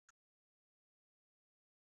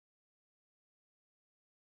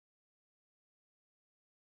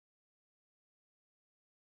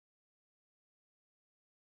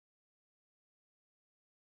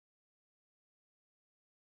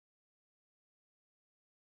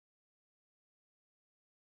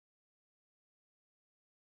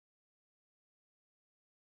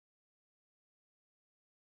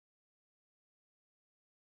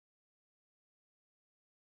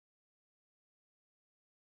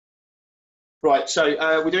Right, so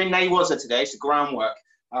we're doing Ne-Waza today, it's the groundwork.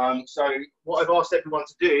 So what I've asked everyone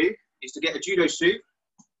to do is to get a judo suit,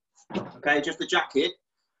 okay, just a jacket,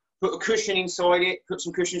 put a cushion inside it, put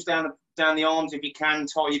some cushions down the arms if you can,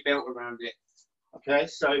 tie your belt around it. Okay,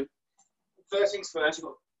 so first things first, you've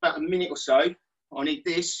got about a minute or so. I need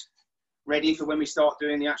this ready for when we start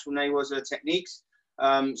doing the actual Ne-Waza techniques.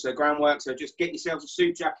 So groundwork, so just get yourselves a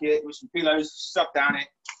suit jacket with some pillows, stuff down it,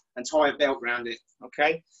 and tie a belt around it,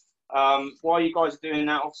 okay? While you guys are doing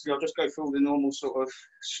that, obviously I'll just go through all the normal sort of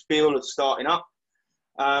spiel of starting up.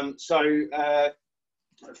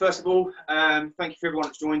 First of all, thank you for everyone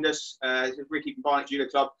that's joined us. This is Ricky from Barnet Judo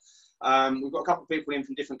Club. We've got a couple of people in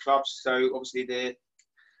from different clubs, so obviously the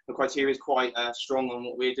criteria is quite strong on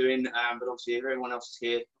what we're doing, but obviously if everyone else is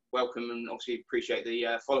here, welcome, and obviously appreciate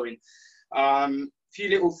the following. Few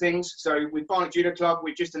little things. So with Barnet Judo Club,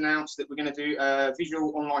 we've just announced that we're going to do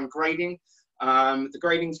visual online grading. The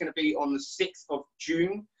grading is going to be on the 6th of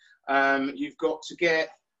June. You've got to get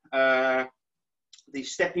the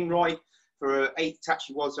stepping right for 8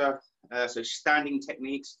 tachi-waza, so standing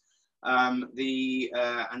techniques, and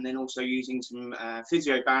then also using some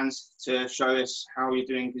physio bands to show us how you're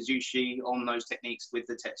doing kazushi on those techniques with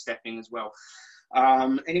the stepping as well.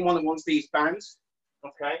 Anyone that wants these bands,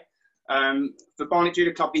 okay, for Barnet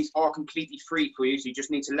Judo Club, these are completely free for you, so you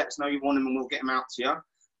just need to let us know you want them and we'll get them out to you.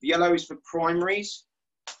 The yellow is for primaries,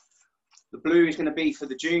 the blue is going to be for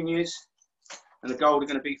the juniors, and the gold are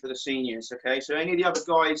going to be for the seniors, okay? So any of the other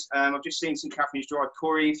guys, I've just seen some Catherine's Drive.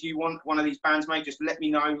 Corey, if you want one of these bands, mate, just let me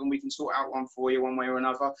know and we can sort out one for you one way or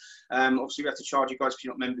another. Obviously, we have to charge you guys if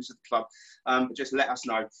you're not members of the club, but just let us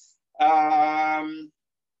know.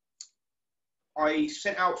 I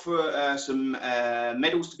sent out for some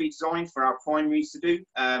medals to be designed for our primaries to do.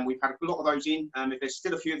 We've had a lot of those in. If there's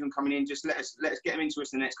still a few of them coming in, just let us get them into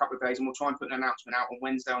us in the next couple of days, and we'll try and put an announcement out on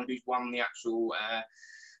Wednesday on who's won the actual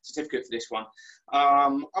certificate for this one.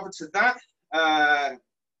 Other to that,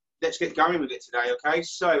 let's get going with it today, okay?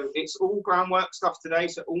 So it's all groundwork stuff today,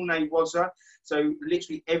 so all Ne-Waza. So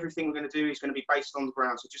literally everything we're going to do is going to be based on the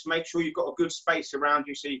ground. So just make sure you've got a good space around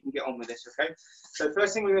you so you can get on with this, okay? So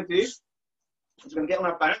first thing we're going to do, we're going to get on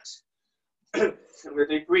our backs, and we're going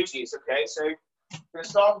to do bridges, okay? So we're going to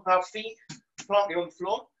start with our feet planted on the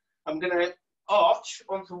floor. I'm going to arch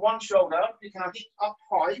onto one shoulder, picking our hip up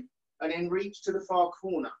high, and then reach to the far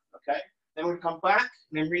corner, okay? Then we'll come back,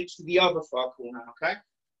 and then reach to the other far corner, okay?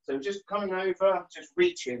 So just coming over, just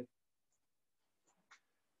reaching.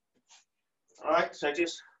 All right, so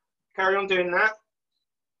just carry on doing that.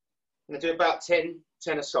 I'm going to do about 10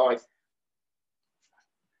 aside.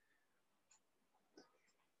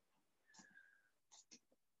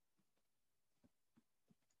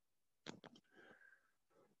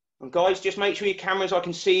 And guys, just make sure your cameras, I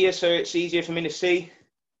can see you, so it's easier for me to see.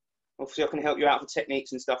 Obviously, I can help you out with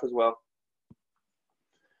techniques and stuff as well.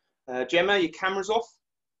 Gemma, your camera's off.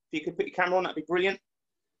 If you could put your camera on, that'd be brilliant.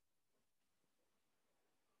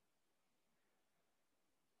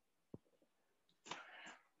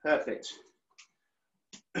 Perfect.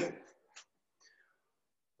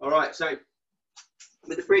 All right, so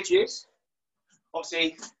with the bridges,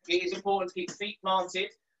 obviously, it is important to keep the feet planted.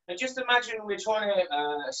 And just imagine we're trying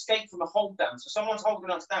to escape from a hold down. So someone's holding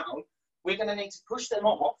us down. We're going to need to push them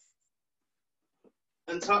off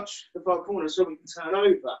and touch the far corner so we can turn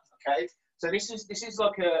over. Okay. So this is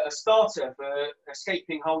like a starter for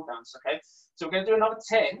escaping hold downs. Okay. So we're going to do another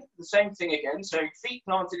 10. The same thing again. So feet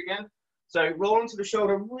planted again. So roll into the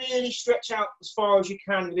shoulder. Really stretch out as far as you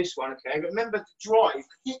can with this one. Okay. Remember to drive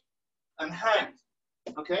hip and hand.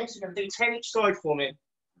 Okay. So we're going to do 10 each side for me.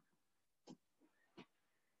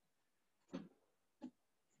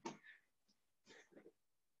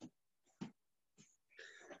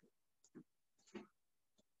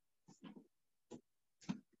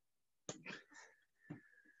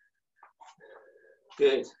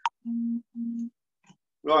 Good.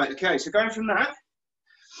 Right, okay, so going from that,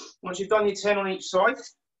 once you've done your 10 on each side,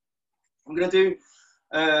 I'm going to do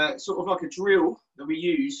sort of like a drill that we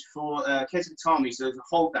use for kesa gatame, so the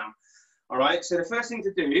hold down. All right, so the first thing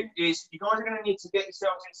to do is you guys are going to need to get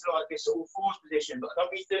yourselves into like this all fours position, but I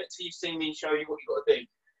don't need to do it until you've seen me show you what you've got to do.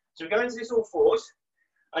 So we go into this all fours,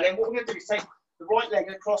 and then what we're going to do is take the right leg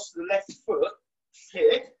across the left foot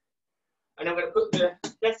here, and then we're going to put the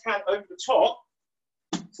left hand over the top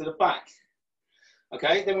to the back.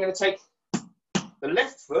 Okay, then we're going to take the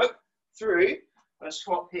left foot through and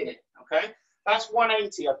swap here. Okay, that's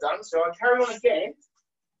 180 I've done. So I carry on again,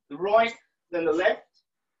 the right, then the left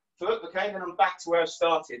foot. Okay, then I'm back to where I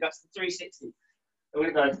started. That's the 360.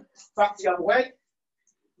 We're going to go back the other way,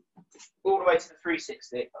 all the way to the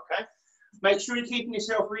 360. Okay, make sure you're keeping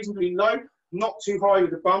yourself reasonably low not too high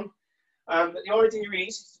with the bum. But the idea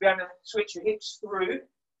is to be able to switch your hips through.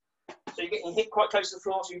 So you're getting your hip quite close to the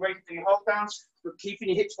floor, so you're ready to do your hold downs, but keeping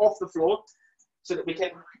your hips off the floor so that we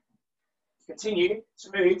can continue to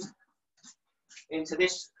move into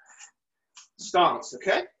this stance,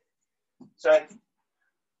 okay? So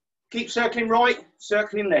keep circling right,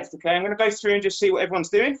 circling left, okay? I'm going to go through and just see what everyone's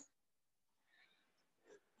doing.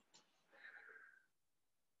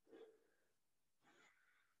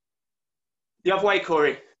 The other way,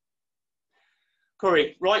 Corey.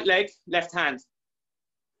 Corey, right leg, left hand.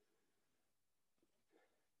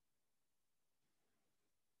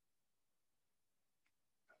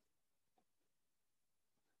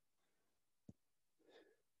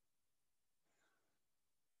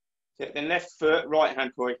 Then left foot, right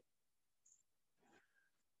hand, Corey.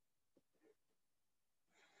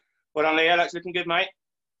 Well done, Leo. That's looking good, mate.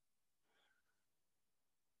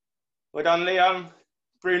 Well done, Liam,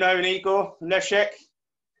 Bruno and Igor, Leszek.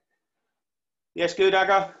 Yes, good,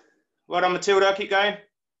 Aga. Well done, Matilda. Keep going.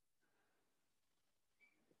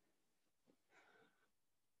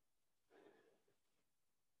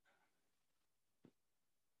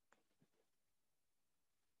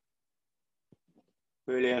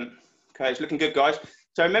 Brilliant. Okay, it's looking good, guys.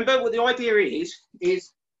 So remember what the idea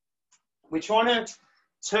is we're trying to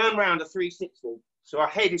turn around a 360. So our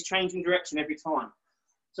head is changing direction every time.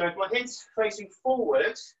 So if my head's facing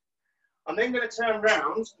forwards, I'm then going to turn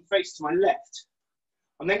around and face to my left.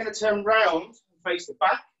 I'm then going to turn round and face the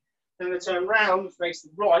back. Then I'm going to turn round and face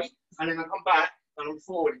the right. And then I'll come back and I'm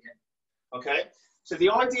forward again. Okay? So the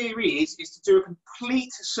idea is to do a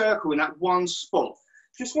complete circle in that one spot.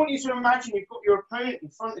 Just want you to imagine you've got your opponent in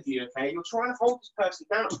front of you, okay? You're trying to hold this person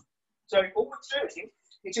down. So all we're doing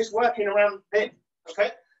is just working around them,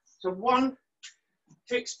 okay? So one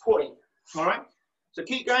fixed point, all right? So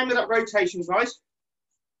keep going with that rotation, guys.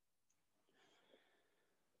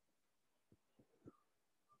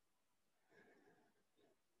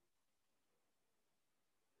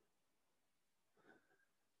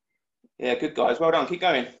 Yeah, good, guys. Well done. Keep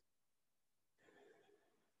going.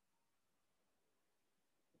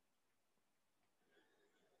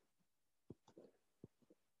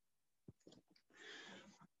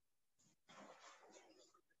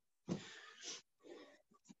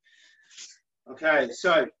 Okay,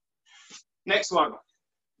 so next one.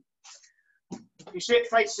 You sit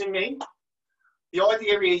facing me. The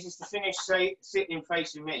idea is to finish sitting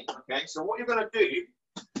facing me. Okay, so what you're going to do,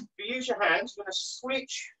 if you use your hands, you're going to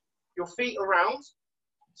switch your feet around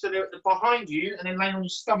so they're behind you and then lay on your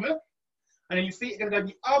stomach. And then your feet are going to go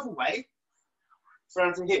the other way,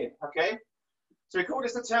 around to here. Okay, so we call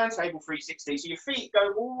this the turntable 360. So your feet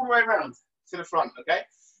go all the way around to the front. Okay,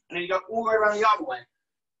 and then you go all the way around the other way.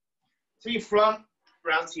 To your front,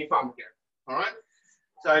 round to your bum again. All right.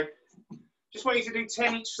 So just want you to do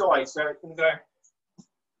 10 each side. So it's going to go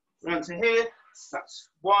round to here. That's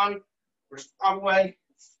one. Other way.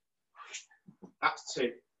 That's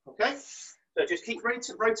two. Okay. So just keep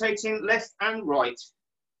rotating left and right.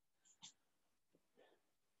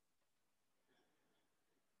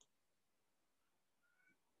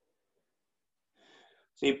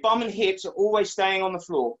 So your bum and hips are always staying on the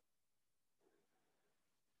floor.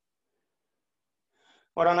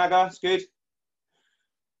 Well done, Aga, it's good.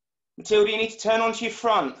 Matilda, you need to turn onto your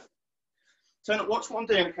front. Watch what I'm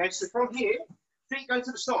doing, okay? So from here, feet go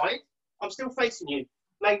to the side, I'm still facing you.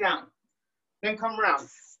 Lay down. Then come round.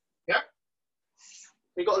 Yeah?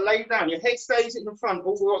 You've got to lay down. Your head stays in the front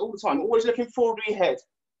all the time. Always looking forward with your head.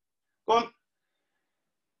 Go on.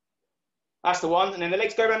 That's the one. And then the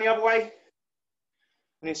legs go around the other way.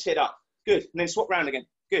 And then sit up. Good. And then swap round again.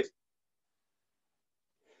 Good.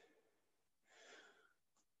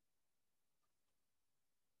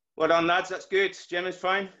 Well done, lads. That's good. Gemma's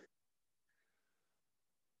fine.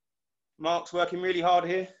 Mark's working really hard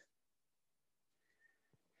here.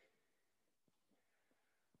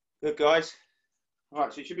 Good, guys. All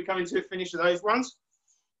right, so you should be coming to a finish of those ones.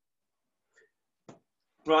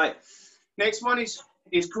 Right. Next one is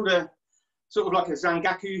called a sort of like a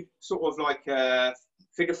zangaku, sort of like a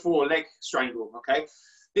figure four leg strangle, okay?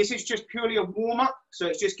 This is just purely a warm-up, so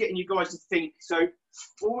it's just getting you guys to think. So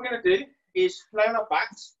all we're going to do is lay on our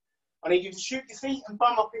backs. I need you to shoot your feet and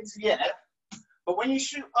bum up into the air. But when you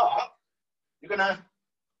shoot up, you're going to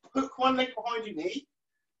hook one leg behind your knee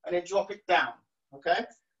and then drop it down, okay?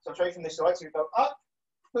 So I'll show you from this side. So you go up,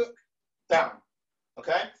 hook, down,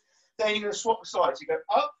 okay? Then you're going to swap the sides. So you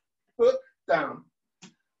go up, hook, down,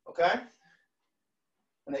 okay?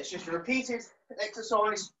 And it's just a repeated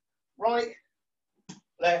exercise, right,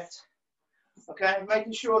 left, okay?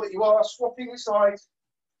 Making sure that you are swapping the sides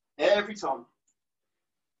every time.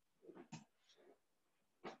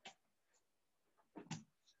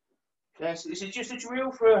 Okay, so this is just a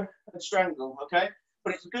drill for a strangle, okay?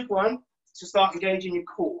 But it's a good one to start engaging your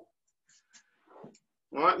core.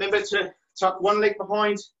 All right, remember to tuck one leg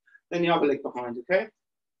behind, then the other leg behind, okay?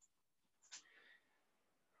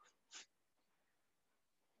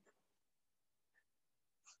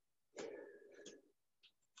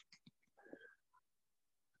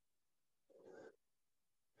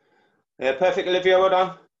 Yeah, perfect, Olivia, well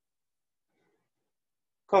done.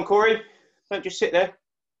 Come on, Corey, don't just sit there.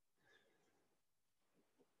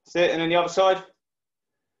 Sit, and then the other side.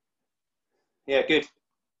 Yeah, good.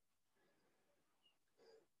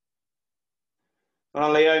 Well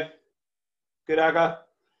done, Leo. Good, Aga.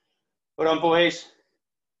 Well done, boys.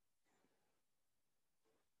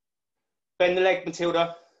 Bend the leg,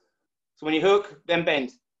 Matilda. So when you hook, then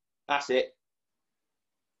bend. That's it.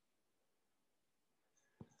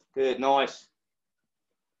 Good, nice.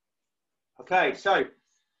 Okay, so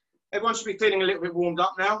everyone should be feeling a little bit warmed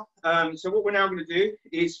up now. So what we're now going to do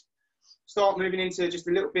is start moving into just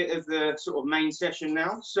a little bit of the sort of main session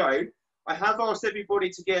now. So I have asked everybody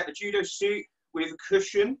to get a judo suit with a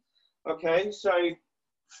cushion. Okay, so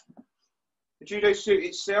the judo suit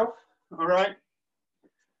itself, all right,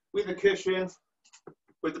 with a cushion,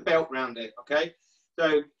 with the belt around it, okay?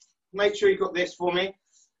 So make sure you've got this for me.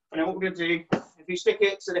 And then what we're going to do, if you stick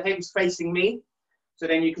it so the head is facing me, so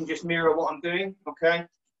then you can just mirror what I'm doing, okay?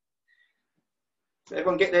 So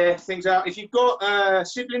everyone get their things out. If you've got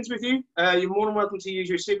siblings with you, you're more than welcome to use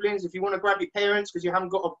your siblings. If you want to grab your parents because you haven't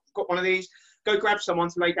got one of these, go grab someone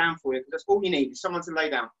to lay down for you. That's all you need is someone to lay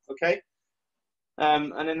down, okay?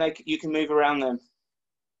 And then you can move around them.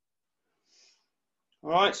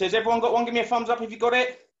 All right, so has everyone got one? Give me a thumbs up if you got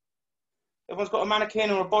it. Everyone's got a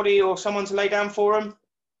mannequin or a body or someone to lay down for them?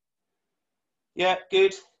 Yeah,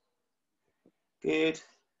 good. Good.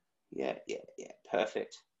 Yeah,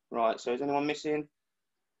 perfect. Right, so is anyone missing?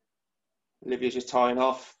 Olivia's just tying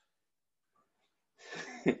off.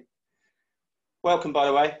 Welcome, by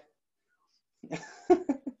the way.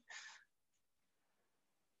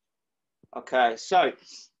 Okay, so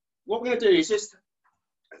what we're going to do is just,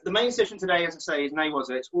 the main session today, as I say, is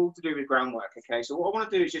Ne-Waza. It's all to do with groundwork, okay? So what I want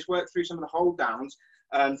to do is just work through some of the hold downs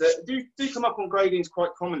that do come up on gradings quite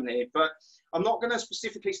commonly, but I'm not going to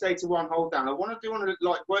specifically stay to one hold down. I want to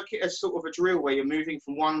like work it as sort of a drill where you're moving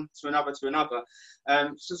from one to another to another.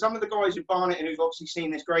 So some of the guys who Barnet and who've obviously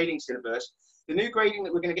seen this grading syllabus, the new grading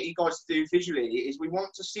that we're going to get you guys to do visually is we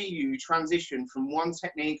want to see you transition from one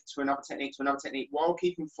technique to another technique to another technique while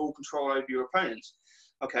keeping full control over your opponents.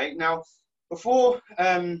 Okay, now before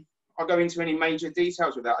I go into any major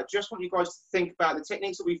details with that, I just want you guys to think about the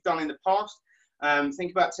techniques that we've done in the past.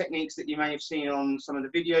 Think about techniques that you may have seen on some of the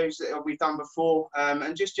videos that we've done before,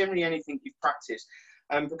 and just generally anything you've practiced,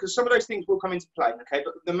 because some of those things will come into play, okay?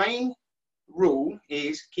 But the main rule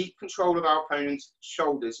is keep control of our opponent's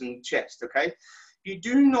shoulders and chest, okay? If you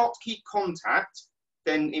do not keep contact,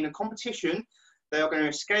 then in a competition, they are going to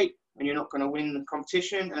escape and you're not going to win the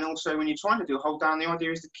competition. And also when you're trying to do a hold down, the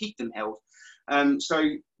idea is to keep them held. So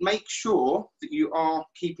make sure that you are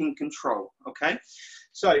keeping control, okay?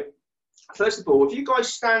 So first of all, if you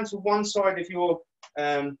guys stand to one side of your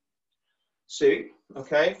suit,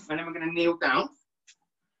 okay, and then we're going to kneel down.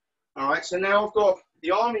 All right, so now I've got the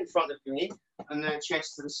arm in front of me and the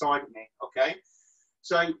chest to the side of me, okay?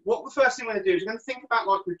 So what the first thing we're going to do is we're going to think about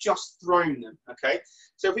like we've just thrown them, okay?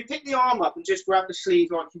 So if we pick the arm up and just grab the sleeve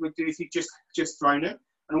like you would do if you just thrown them,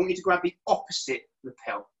 and I want you to grab the opposite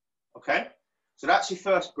lapel, okay? So that's your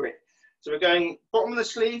first grip. So we're going bottom of the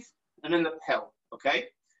sleeve and then the lapel, okay?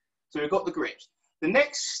 So we've got the grips. The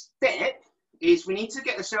next step is we need to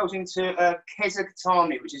get ourselves into a kesa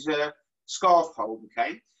gatame, which is a scarf hold,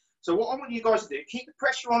 okay? So what I want you guys to do, keep the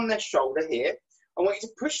pressure on their shoulder here. I want you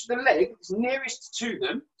to push the leg that's nearest to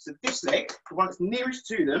them. So this leg, the one that's nearest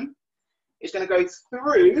to them, is going to go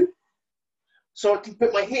through so I can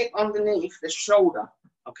put my hip underneath the shoulder,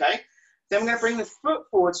 okay? Then we're going to bring the foot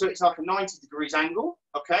forward so it's like a 90 degrees angle,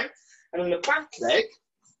 okay? And then the back leg,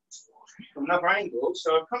 from another angle,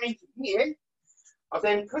 so I've come into here, I've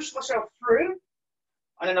then pushed myself through,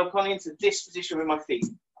 and then I've gone into this position with my feet,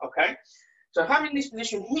 okay? So having this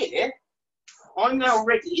position here, I'm now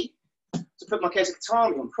ready to put my kesa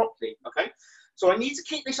gatame on properly, okay? So I need to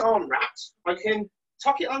keep this arm wrapped. I can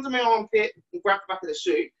tuck it under my armpit and grab the back of the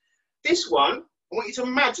suit. This one, I want you to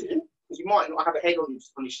imagine, because you might not have a head on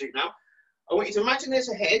your suit now, I want you to imagine there's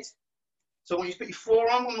a head. So I want you to put your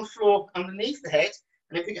forearm on the floor underneath the head,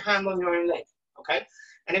 and then put your hand on your own leg, okay?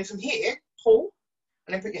 And then from here, pull,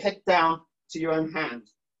 and then put your head down to your own hand,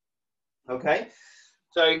 okay?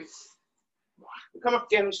 So we come up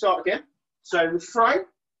again and start again. So we throw,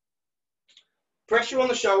 Pressure on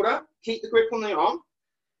the shoulder, keep the grip on the arm,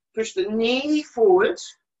 push the knee forward.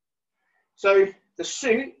 So the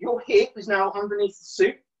suit, your hip is now underneath the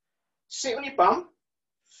suit. Sit on your bum,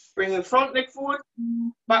 bring the front leg forward,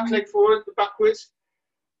 back leg forward, backwards.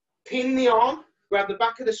 Pin the arm, grab the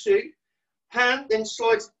back of the suit, hand then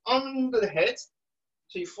slides under the head.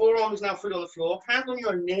 So your forearm is now fully on the floor, hand on your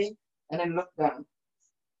own knee, and then look down.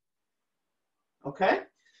 Okay?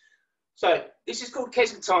 So this is called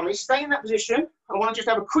kesa gatame. Stay in that position. I want to just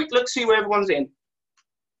have a quick look, see where everyone's in.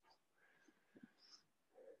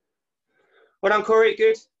 Well done, Corey,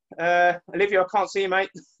 good. Olivia, I can't see you,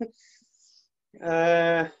 mate. Who's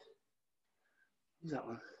that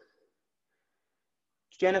one?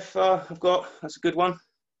 Jennifer, I've got, that's a good one.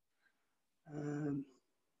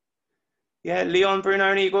 Yeah, Leon,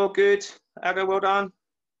 Bruno, and Igor, good. Aga, well done.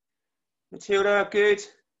 Matilda, good.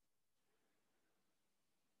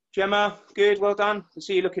 Gemma, good, well done. I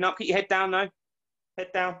see you looking up. Keep your head down though.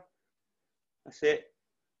 Head down. That's it.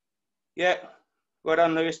 Yeah, well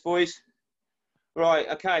done, Lewis, boys. Right,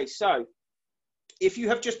 okay, so if you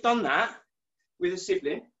have just done that with a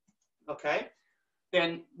sibling, okay,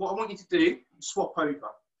 then what I want you to do is swap over,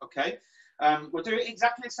 okay? We'll do it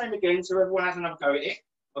exactly the same again so everyone has another go at it,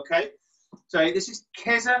 okay? So this is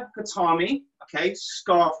kesa gatame, okay,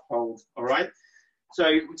 scarf hold, all right? So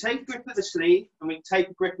we take a grip of the sleeve and we take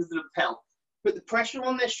a grip of the lapel. Put the pressure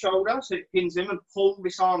on their shoulder so it pins him and pull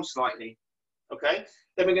this arm slightly, okay?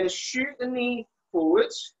 Then we're going to shoot the knee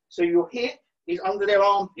forwards so your hip is under their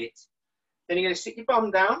armpit. Then you're going to sit your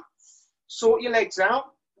bum down, sort your legs out,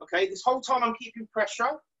 okay? This whole time I'm keeping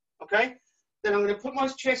pressure, okay? Then I'm going to put my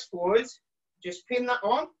chest forward, just pin that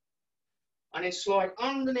on, and then slide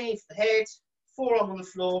underneath the head, forearm on the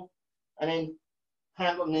floor, and then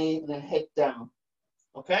hand on knee, and then head down,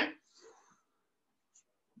 okay?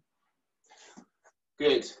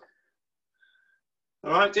 Good.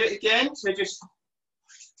 All right, do it again. So just,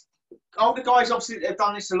 older guys, obviously, they've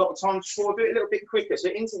done this a lot of times before. Do it a little bit quicker. So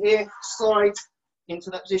into here, slide into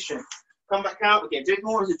that position. Come back out again. Do it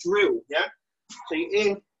more as a drill, yeah? So you're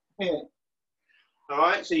in here. All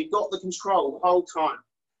right, so you've got the control the whole time.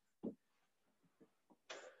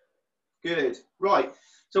 Good. Right.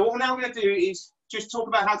 So what we're now going to do is just talk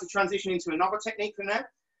about how to transition into another technique from there.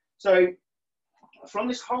 So from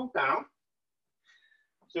this hold down,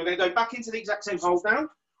 so we're going to go back into the exact same hold down,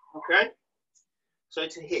 okay? So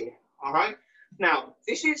to here, all right? Now,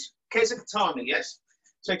 this is kesa gatame, yes?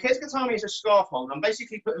 So kesa gatame is a scarf hold. I'm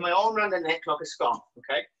basically putting my arm around the neck like a scarf,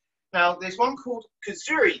 okay? Now, there's one called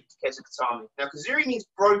kuzure kesa gatame. Now, kuzure means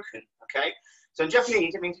broken, okay? So in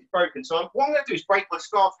Japanese, it means it's broken. So what I'm going to do is break my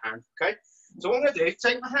scarf hand, okay? So what I'm going to do is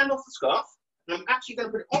take my hand off the scarf, and I'm actually going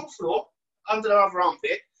to put it on the floor, under the other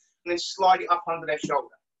armpit, and then slide it up under their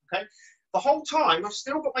shoulder, okay? The whole time, I've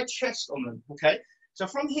still got my chest on them, okay? So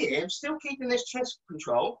from here, I'm still keeping this chest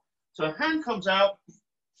control. So a hand comes out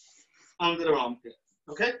under the armpit,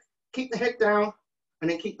 okay? Keep the head down, and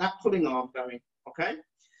then keep that pulling arm going, okay?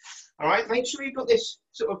 All right, make sure you've got this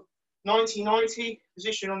sort of 90-90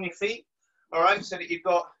 position on your feet, all right, so that you've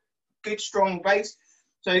got good, strong base.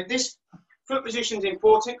 So this foot position is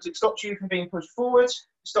important because it stops you from being pushed forwards,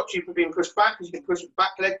 it stops you from being pushed back because you can push the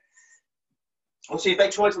back leg. Obviously, if they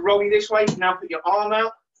try to roll you this way, you can now put your arm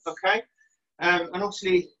out, okay? And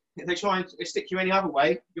obviously, if they try and stick you any other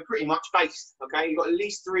way, you're pretty much based, okay? You've got at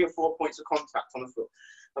least 3 or 4 points of contact on the foot.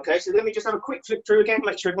 Okay, so let me just have a quick flip through again,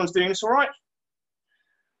 make sure everyone's doing this all right.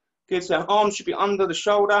 Good, so arms should be under the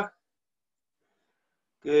shoulder.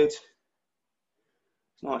 Good.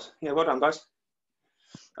 Nice. Yeah, well done, guys.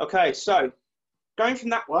 Okay, so going from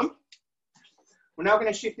that one, we're now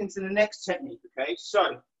going to shift into the next technique, okay?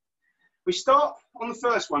 So we start on the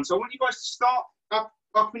first one. So I want you guys to start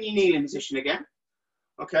up in your kneeling position again.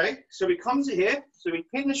 Okay, so we come to here, so we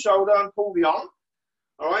pin the shoulder and pull the arm.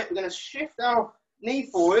 All right, we're going to shift our knee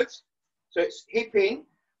forward, so it's hip in,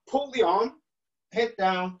 pull the arm, head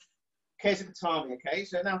down, kesa gatame, okay?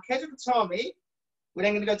 So now kesa gatame, we're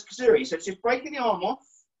then going to go to kuzure. So it's just breaking the arm off,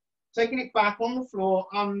 taking it back on the floor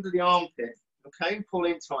under the armpit, okay? And pull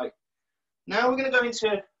in tight. Now we're going to go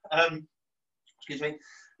into, excuse me,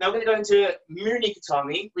 now we're going to go into mune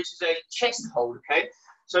gatame, which is a chest hold, okay?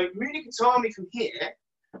 So mune gatame from here,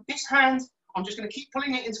 this hand, I'm just going to keep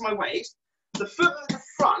pulling it into my waist. The foot at the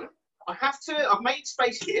front, I've made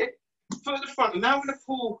space here. Foot at the front, and now I'm going to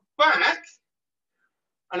pull back,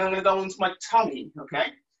 and I'm going to go onto my tummy,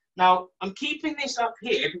 okay? Now, I'm keeping this up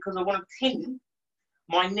here because I want to pin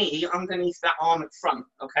my knee underneath that arm at front,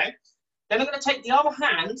 okay? Then I'm going to take the other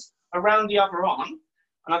hand around the other arm,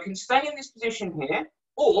 and I can stay in this position here,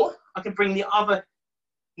 or I can bring the other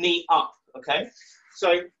knee up, okay?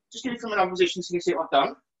 So just give it from another position so you can see what I've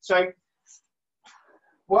done. So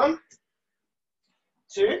 1,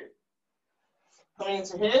 2, coming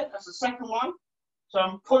into here, that's the second one. So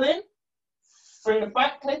I'm pulling, bring the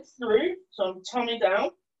back leg through, so I'm tummy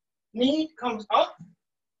down, knee comes up,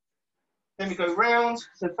 then we go round,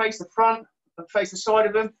 so face the front, and face the side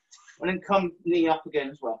of them, and then come knee up again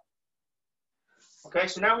as well. Okay,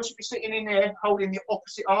 so now we should be sitting in there holding the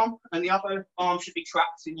opposite arm, and the other arm should be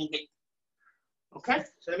trapped in your hip. Okay,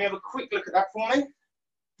 so let me have a quick look at that for me.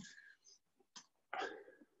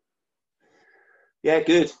 Yeah,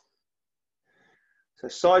 good. So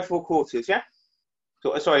side 4/4, yeah?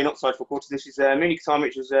 So, sorry, not side 4/4, this is mune gatame,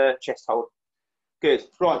 which is chest hold. Good,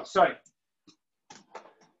 right, so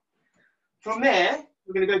from there,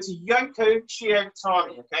 we're going to go to yoko, shiho,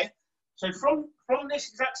 gatame, okay? So from this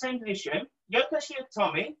exact same position, yoko, shiho,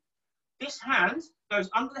 gatame, this hand goes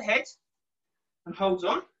under the head and holds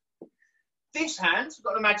on. This hand, you've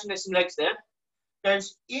got to imagine there's some legs there,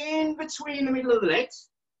 goes in between the middle of the legs,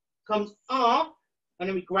 comes up, and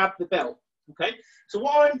then we grab the belt, okay? So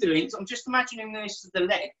what I'm doing is I'm just imagining this as the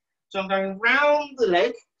leg. So I'm going round the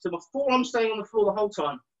leg, so my forearm's staying on the floor the whole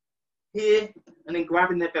time. Here, and then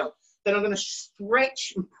grabbing their belt. Then I'm going to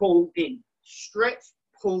stretch and pull in. Stretch,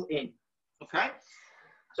 pull in, okay?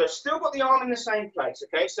 So I've still got the arm in the same place,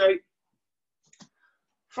 okay? So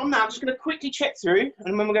from that, I'm just going to quickly check through,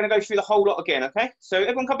 and then we're going to go through the whole lot again, okay? So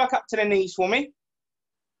everyone come back up to their knees for me.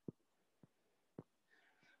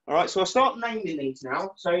 All right, so I'll start naming these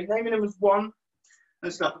now. So naming them as 1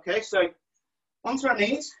 and stuff, okay? So onto our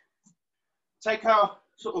knees. Take our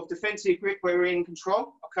sort of defensive grip where we're in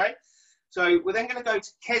control, okay? So we're then going to go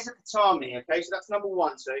to kesa gatame, okay? So that's number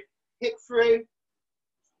 1. So hip through,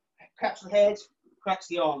 catch the head, cracks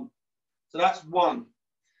the arm. So that's 1.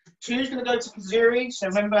 2 is going to go to kuzure. So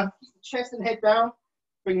remember, chest and head down,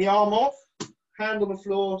 bring the arm off, hand on the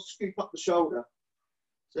floor, scoop up the shoulder.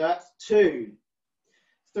 So that's 2.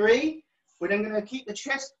 3, we're then going to keep the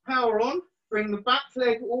chest power on, bring the back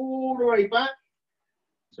leg all the way back.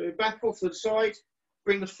 So we're back off to the side,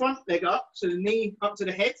 bring the front leg up, so the knee up to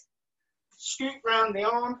the head, scoop round the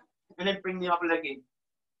arm, and then bring the other leg in.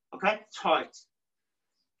 Okay, tight.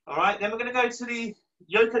 All right, then we're going to go to the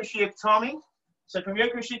yoko, shiho, gatame. So from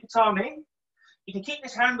yoko, shiho, gatame, you can keep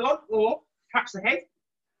this hand on or catch the head.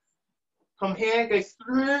 Come here, go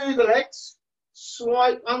through the legs,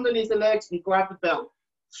 slide underneath the legs and grab the belt.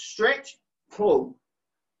 Stretch, pull.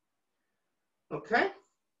 Okay,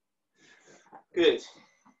 good.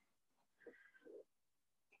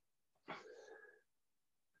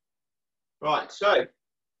 Right, so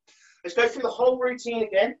let's go through the whole routine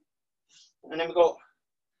again, and then we've got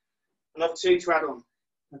another 2 to add on.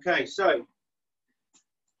 Okay, so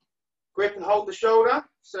grip and hold the shoulder.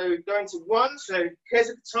 So going to 1, so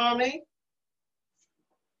kesa gatame.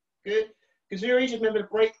 Good. Kuzure, just remember to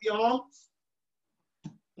break the arm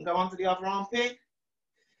and go under the other armpit.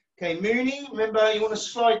 Okay, mune, remember you want to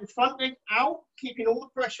slide the front leg out, keeping all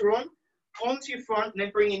the pressure on, onto your front, and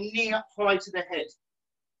then bring your knee up high to the head.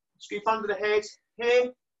 Scoop under the head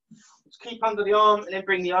here, let's keep under the arm, and then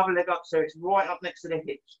bring the other leg up so it's right up next to the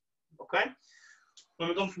hips. Okay? When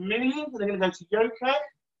we've gone from mune, we're going to go to yoko.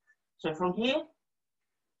 So from here,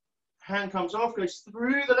 hand comes off, goes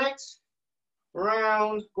through the legs,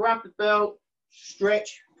 round, grab the belt,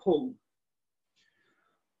 stretch, pull.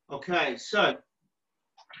 Okay, so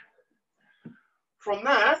from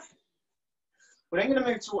that, we're then going to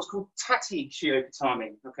move to what's called tate shiho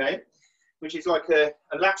gatame, okay, which is like a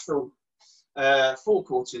lateral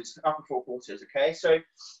 4/4, upper 4/4, okay. So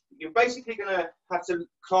you're basically going to have to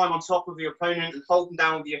climb on top of your opponent and hold them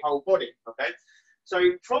down with your whole body, okay. So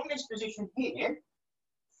from this position here,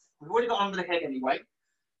 we've already got under the head anyway.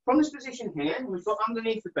 From this position here, we've got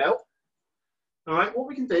underneath the belt. All right, what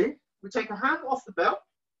we can do, we take a hand off the belt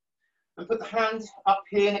and put the hand up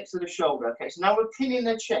here next to the shoulder. Okay, so now we're pinning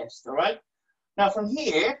their chest, all right? Now from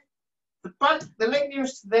here, the leg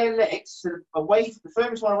nearest to their legs, so away, the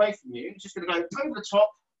furthest one away from you, is just going to go over the top,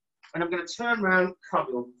 and I'm going to turn around,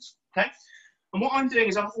 cuddle, okay? And what I'm doing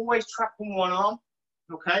is I'm always trapping one arm,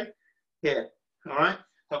 okay? Here, all right?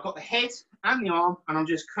 So I've got the head and the arm, and I'm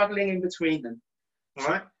just cuddling in between them, all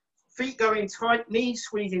right? Feet going tight, knees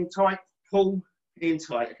squeezing tight, pull in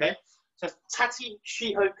tight, okay? So tate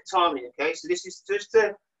shiho gatame, okay? So this is just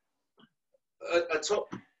a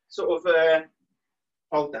top sort of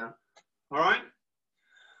hold down, all right?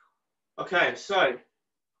 Okay, so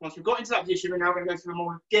once we've got into that position, we're now going to go through them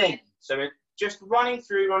all again. So we're just running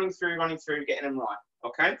through, getting them right,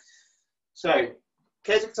 okay? So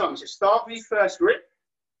kesa gatame, so start with your first grip.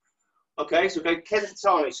 Okay, so go kesa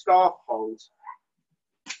gatame, scarf hold.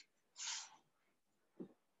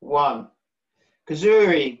 1.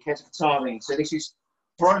 Kuzure, kesa. So this is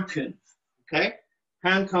broken, okay?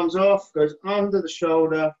 Hand comes off, goes under the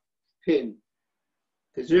shoulder, pin.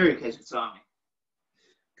 Kuzure, kesa.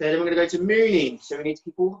 Okay, then we're going to go to mune. So we need to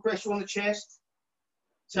keep all the pressure on the chest.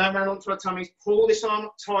 Turn around onto our tummies, pull this arm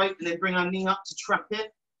up tight, and then bring our knee up to trap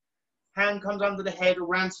it. Hand comes under the head or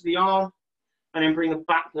round to the arm, and then bring the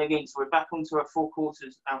back leg in. So we're back onto our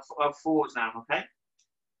our fours now, okay?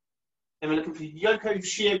 Then we're looking for yoko,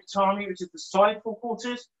 shiho, gatame, which is the side four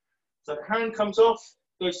quarters. So the hand comes off,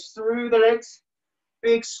 goes through the legs,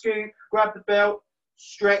 big scoop, grab the belt,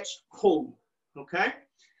 stretch, pull, okay?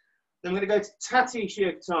 Then we're going to go to tate,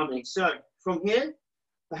 shiho, gatame. So from here,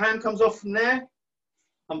 the hand comes off from there,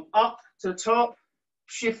 come up to the top,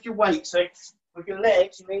 shift your weight. So with your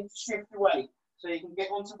legs, you need to shift your weight. So you can get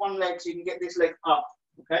onto one leg, so you can get this leg up,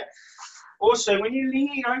 okay? Also, when you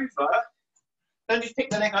lean over, don't just pick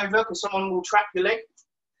the leg over because someone will trap your leg.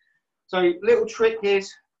 So little trick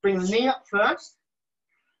is bring the knee up first,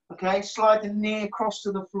 okay? Slide the knee across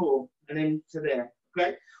to the floor and then to there,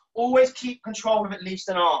 okay? Always keep control of at least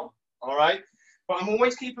an arm, all right? But I'm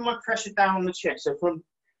always keeping my pressure down on the chest. So from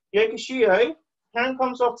yoko shiho, hand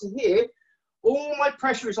comes off to here, all my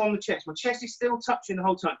pressure is on the chest. My chest is still touching the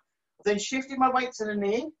whole time. I've then shifted my weight to the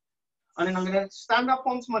knee, and then I'm going to stand up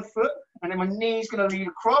onto my foot, and then my knee is going to lead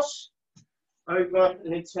across, over,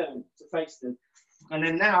 and then turn to face them. And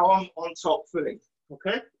then now I'm on top fully,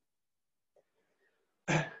 okay?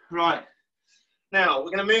 Right. Now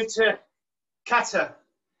we're going to move to kata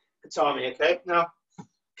gatame, okay? Now,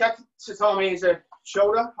 kata gatame is a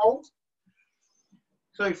shoulder hold.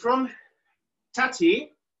 So from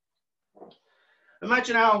tate,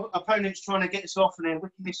 imagine our opponent's trying to get this off and then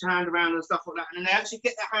whipping this hand around and stuff like that, and then they actually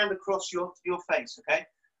get that hand across your face, okay?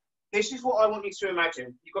 This is what I want you to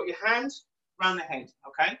imagine. You've got your hands around the head,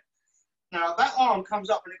 okay? Now that arm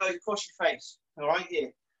comes up and it goes across your face, all right,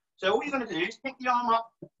 here. So all you're going to do is pick the arm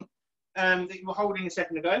up that you were holding a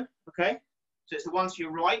second ago, okay? So it's the one to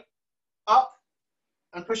your right, up,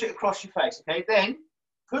 and push it across your face, okay? Then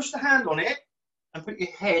push the hand on it and put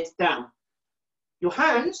your head down. Your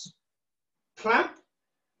hands clamp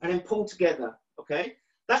and then pull together, okay?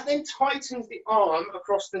 That then tightens the arm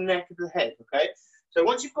across the neck of the head, okay? So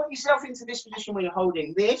once you've got yourself into this position where you're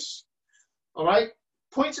holding this, all right,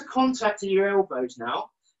 points of contact are your elbows now,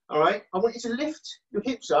 all right? I want you to lift your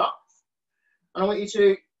hips up, and I want you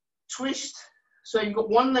to twist, so you've got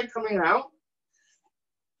one leg coming out,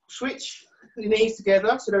 switch the knees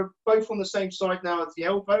together, so they're both on the same side now as the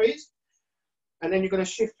elbow is, and then you're going to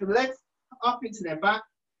shift your leg up into their back,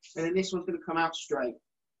 and then this one's going to come out straight,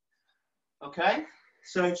 okay?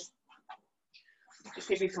 So just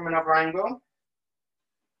give me from another angle.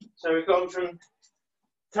 So we've gone from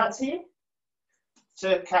tate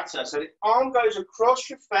to kata. So the arm goes across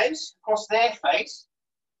your face, across their face.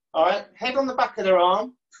 All right, head on the back of their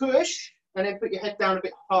arm, push, and then put your head down a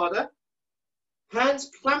bit harder. Hands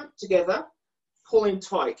clamped together, pulling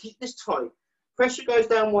tight. Keep this tight. Pressure goes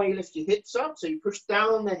down while you lift your hips up. So you push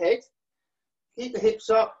down on the head. Keep the hips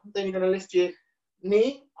up. Then you're going to lift your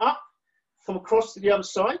knee up, come across to the other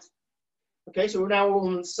side. Okay, so we're now all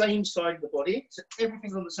on the same side of the body. So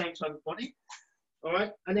everything's on the same side of the body. All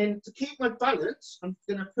right, and then to keep my balance, I'm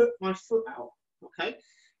going to put my foot out. Okay,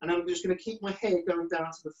 and I'm just going to keep my head going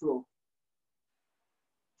down to the floor.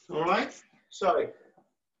 All right, so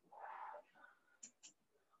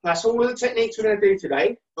that's all of the techniques we're going to do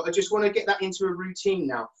today, but I just want to get that into a routine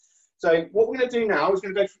now. So what we're going to do now is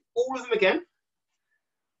going to go through all of them again,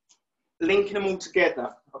 linking them all together,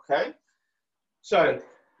 okay? So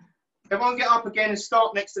everyone get up again and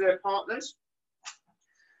start next to their partners.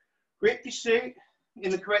 Grip your suit in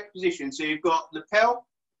the correct position. So you've got lapel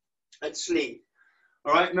and sleeve.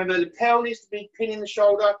 All right, remember lapel needs to be pinning the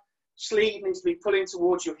shoulder, sleeve needs to be pulling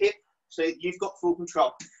towards your hip, so you've got full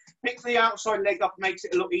control. Pick the outside leg up, makes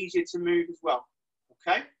it a lot easier to move as well,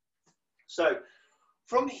 okay? So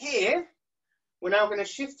from here, we're now going to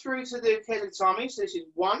shift through to the gatame. So this is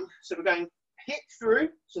one, so we're going hip through,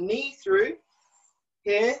 so knee through,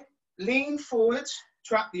 here, lean forward,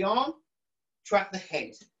 trap the arm, trap the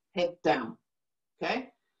head down, okay?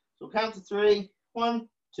 So we'll count to 3, 1,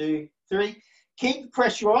 2, 3. Keep the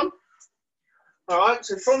pressure on. All right,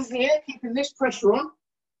 so from here, keeping this pressure on,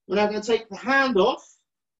 we're now going to take the hand off,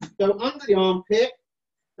 go under the armpit,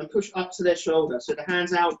 and push up to their shoulder. So the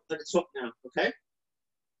hand's out at the top now, okay?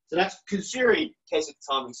 So that's kuzure kesa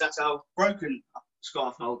gatame. So that's our broken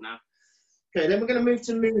scarf hold now. Okay, then we're going to move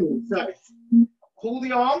to mune. So pull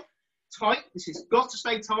the arm tight. This has got to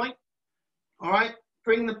stay tight. All right,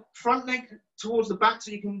 bring the front leg towards the back so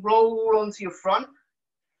you can roll onto your front.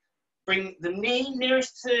 Bring the knee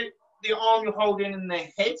nearest to the arm you're holding in the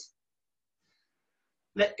head.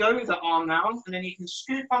 Let go of that arm now, and then you can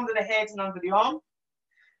scoop under the head and under the arm,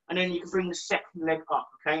 and then you can bring the second leg up,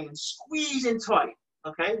 okay, and squeeze in tight,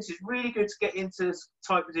 okay? This is really good to get into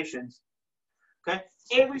tight positions, okay?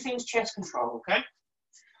 Everything's chest control, okay?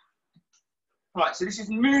 Right, so this is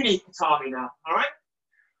mune gatame now, all right?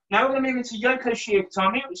 Now we're going to move into yoko shiho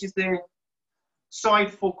gatame, which is the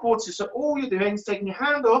side 4/4. So all you're doing is taking your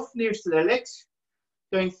hand off nearest to their legs,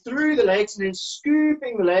 going through the legs, and then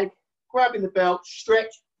scooping the leg, grabbing the belt,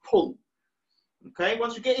 stretch, pull. Okay,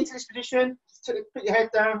 once we get into this position, just put your head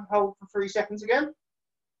down, hold for 3 seconds again.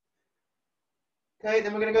 Okay,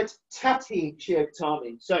 then we're going to go to tate shiho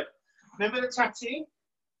gatame. So remember the tate?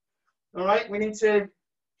 All right, we need to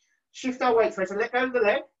shift our weight first. So let go of the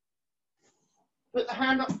leg. Put the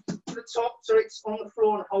hand up to the top so it's on the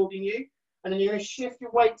floor and holding you. And then you're going to shift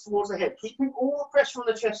your weight towards the head, keeping all the pressure on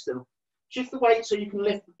the chest still. Shift the weight so you can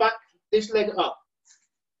lift the back, this leg up.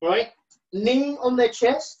 Right? Knee on their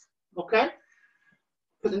chest. Okay?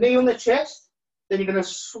 Put the knee on their chest. Then you're going to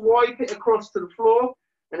swipe it across to the floor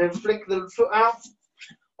and then flick the foot out.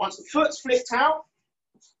 Once the foot's flicked out,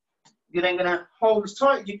 you're then going to hold as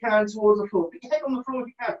tight as you can towards the floor. Put your head on the floor if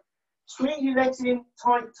you can. Squeeze your legs in,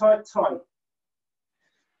 tight, tight, tight.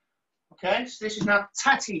 Okay, so this is now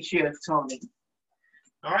tate shiho gatame.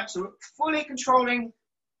 All right, so we're fully controlling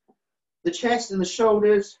the chest and the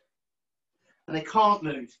shoulders, and they can't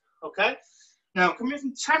move. Okay, now coming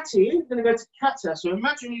from tate, we're going to go to kata. So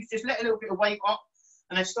imagine you've just let a little bit of weight up,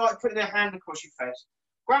 and they start putting their hand across your face.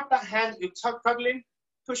 Grab that hand that you're cuddling,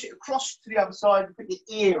 push it across to the other side, and put your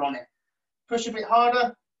ear on it. Push a bit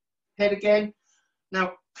harder, head again.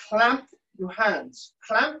 Now clamp your hands,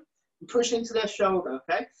 clamp and push into their shoulder.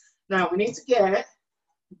 Okay. Now we need to get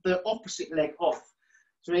the opposite leg off.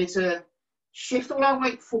 So we need to shift all our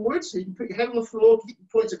weight forward so you can put your head on the floor, keep your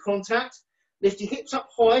points of contact, lift your hips up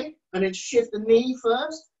high, and then shift the knee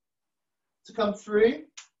first to come through.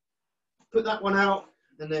 Put that one out,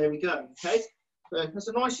 and there we go, okay? So that's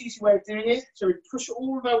a nice easy way of doing it. So we push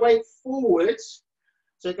all of our weight forwards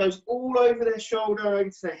so it goes all over their shoulder, over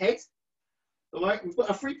to their head. All right, we've got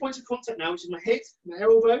our 3 points of contact now, which is my head, my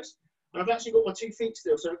elbows, and I've actually got my 2 feet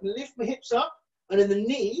still. So I can lift my hips up, and then the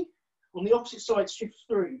knee on the opposite side shifts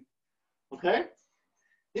through. Okay?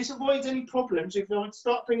 This avoids any problems if I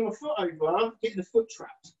start bringing my foot over, getting the foot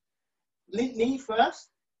trapped. Knee first,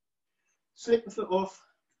 slip the foot off,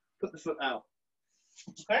 put the foot out.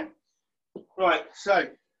 Okay? Right, so I'm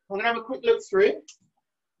going to have a quick look through. I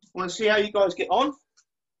want to see how you guys get on.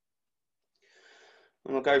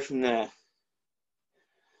 And we'll go from there.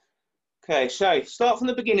 Okay, so start from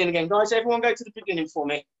the beginning again, guys. Everyone go to the beginning for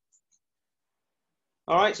me.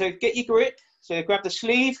 All right, so get your grip. So grab the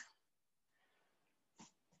sleeve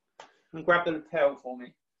and grab the lapel for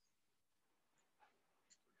me.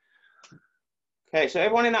 Okay, so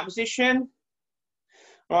everyone in that position.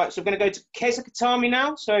 All right, so we're going to go to kesa gatame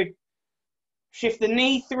now. So shift the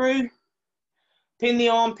knee through, pin the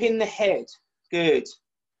arm, pin the head. Good.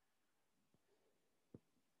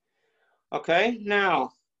 Okay,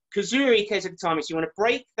 now kuzure kesa gatame. So you want to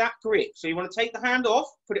break that grip. So you want to take the hand off,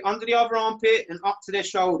 put it under the other armpit and up to their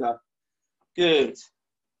shoulder. Good.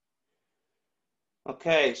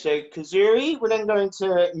 Okay, so kuzure, we're then going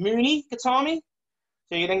to mune gatame.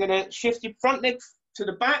 So you're then going to shift your front leg to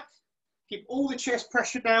the back, keep all the chest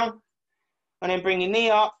pressure down, and then bring your knee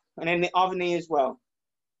up, and then the other knee as well.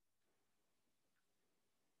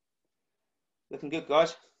 Looking good,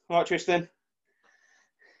 guys. All right, Tristan.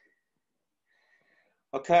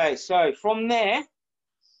 Okay, so from there,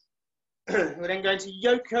 we're then going to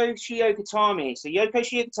yoko shiho gatame. So yoko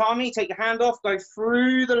shiho gatame, take your hand off, go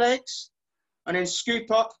through the legs, and then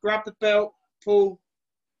scoop up, grab the belt, pull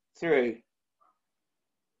through.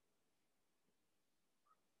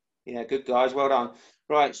 Yeah, good, guys. Well done.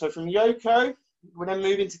 Right, so from yoko, we're then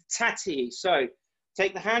moving to tate. So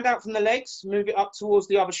take the hand out from the legs, move it up towards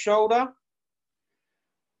the other shoulder.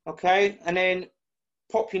 Okay, and then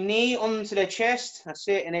pop your knee onto their chest. That's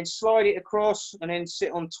it. And then slide it across and then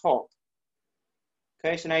sit on top.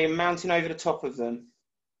 Okay, so now you're mounting over the top of them.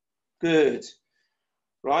 Good.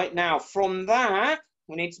 Right, now from that,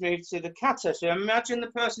 we need to move to the kata. So imagine the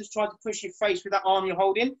person's trying to push your face with that arm you're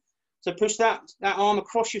holding. So push that arm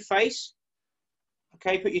across your face.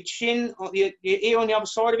 Okay, put your chin, your ear on the other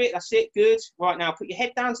side of it. That's it, good. Right, now put your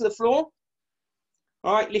head down to the floor.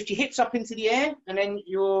 All right, lift your hips up into the air, and then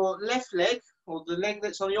your left leg, or the leg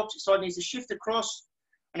that's on the opposite side, needs to shift across,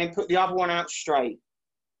 and then put the other one out straight.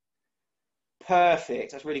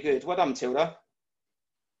 Perfect, that's really good. Well done, Matilda.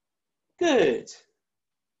 Good.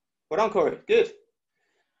 Well done, Corey, good.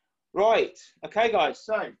 Right, okay guys,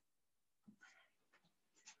 so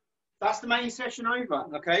that's the main session over,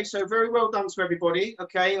 okay? So very well done to everybody,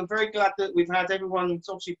 okay? I'm very glad that we've had everyone's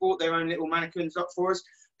obviously brought their own little mannequins up for us,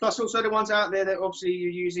 plus also the ones out there that obviously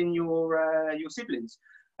you're using your siblings,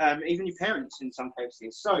 even your parents in some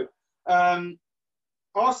cases. So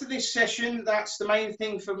after this session, that's the main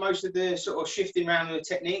thing for most of the sort of shifting around the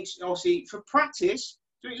techniques. Obviously, for practice,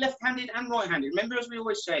 do it left-handed and right-handed. Remember, as we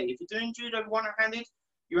always say, if you're doing judo one-handed,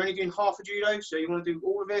 you're only doing half a judo, so you want to do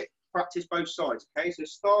all of it, practice both sides, okay? So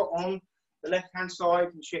start on the left-hand side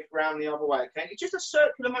and shift around the other way, okay? It's just a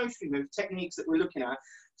circular motion of techniques that we're looking at.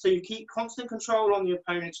 So you keep constant control on the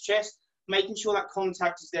opponent's chest, making sure that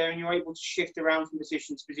contact is there and you're able to shift around from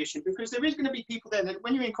position to position, because there is going to be people there that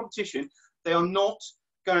when you're in competition, they are not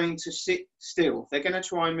going to sit still. They're going to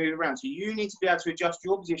try and move around. So you need to be able to adjust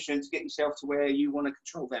your position to get yourself to where you want to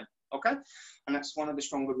control them, okay? And that's one of the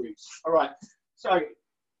stronger routes. All right, so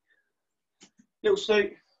little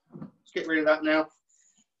suit. Let's get rid of that now.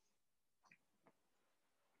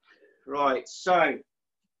 Right, so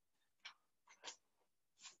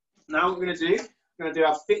now what we're going to do, we're going to do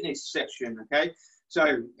our fitness section, okay?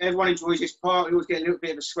 So everyone enjoys this part. We always get a little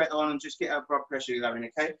bit of a sweat on and just get our blood pressure going,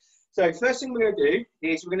 okay? So first thing we're going to do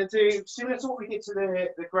is we're going to do similar to what we did to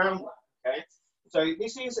the groundwork, okay? So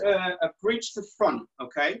this is a bridge to front,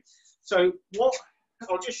 okay? So what,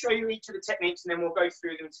 I'll just show you each of the techniques and then we'll go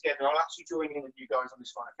through them together. I'll actually join in with you guys on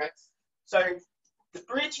this one, okay? So the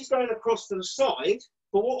bridge is going across to the side,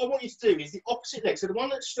 but what I want you to do is the opposite leg. So the one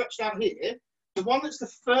that's stretched out here, the one that's the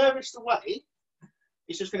furthest away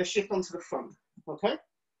is just going to shift onto the front, okay?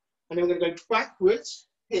 And then we're going to go backwards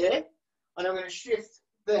here, and I'm going to shift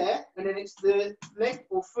there, and then it's the leg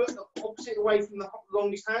or foot opposite away from the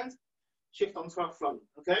longest hand, shift onto our front,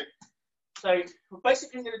 okay? So we're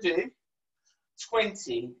basically going to do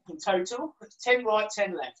 20 in total, 10 right,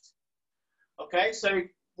 10 left. Okay, so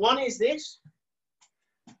one is this,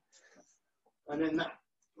 and then that,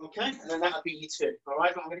 okay? And then that'll be your two, all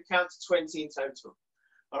right? But I'm going to count to 20 in total,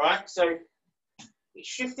 all right? So it's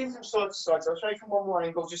shifting from side to side. So I'll show you from one more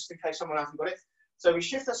angle just in case someone hasn't got it. So we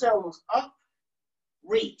shift ourselves up,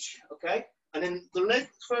 reach, okay? And then the leg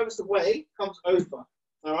furthest away comes over,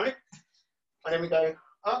 all right? And then we go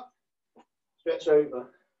up, stretch over,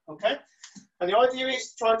 okay? And the idea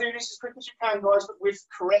is to try and do this as quick as you can, guys, but with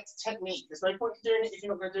correct technique. There's no point in doing it if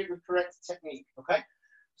you're not going to do it with correct technique, okay?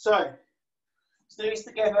 So let's do this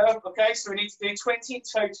together, okay? So we need to do 20 in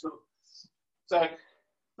total. So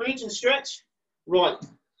reach and stretch, right.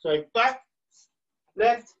 So back,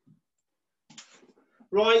 left,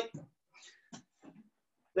 right,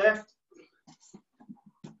 left,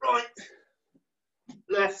 right,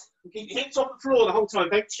 left. Keep your hips off the floor the whole time,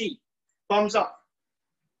 don't cheat. Bums up.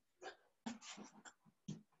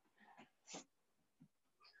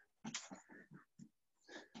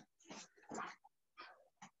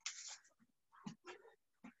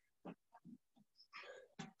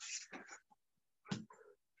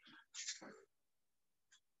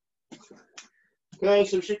 Okay,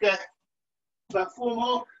 so we should get about 4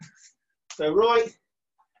 more. So right,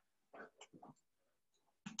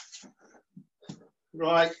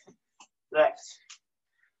 right, left.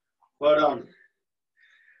 Well done.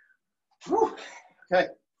 Whew. Okay,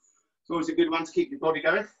 it's always a good one to keep your body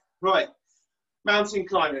going. Right, mountain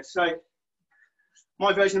climbers. So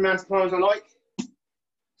my version of mountain climbers I like.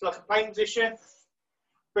 It's like a plank position.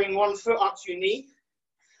 Bring one foot up to your knee,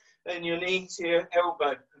 then your knee to your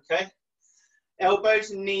elbow, okay? Elbows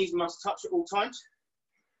and knees must touch at all times.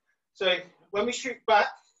 So when we shoot back,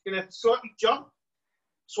 you're going to slightly jump,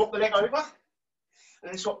 swap the leg over,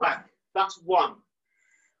 and then swap back. That's 1,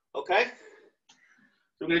 okay?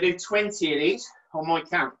 So we're going to do 20 of these on my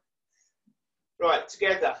count. Right,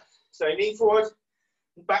 together. So knee forward,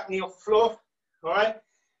 back knee off the floor, all right?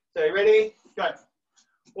 So ready, go.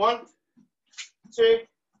 1, 2,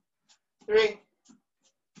 3,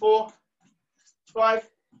 4, 5,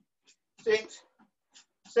 6,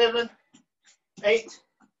 7, 8,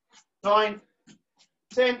 9,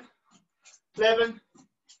 10, 11,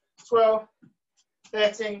 12,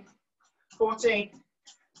 13, 14,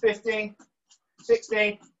 15,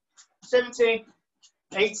 16, 17,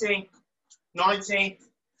 18, 19,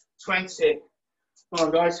 20. Come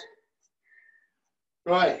on, guys.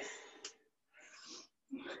 Right.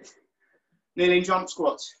 Kneeling jump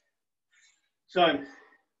squats. So,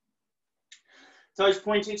 toes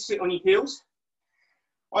pointed, sit on your heels.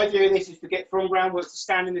 Idea of this is to get from groundwork to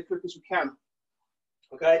standing as quick as we can.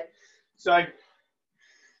 Okay, so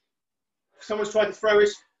someone's tried to throw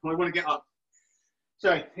us, and we want to get up.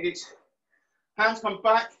 So it's hands come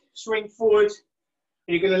back, swing forward,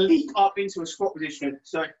 and you're going to leap up into a squat position.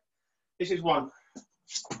 So This is 1.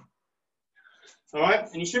 All right,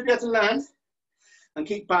 and you should be able to land and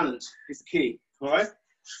keep balance is the key. All right,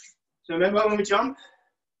 so remember when we jump,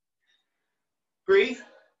 breathe.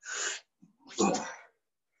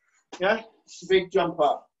 Yeah, it's a big jump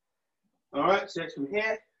up. All right, so it's from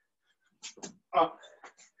here up.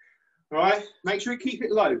 All right, make sure you keep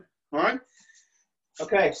it low. All right,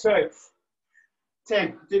 okay, so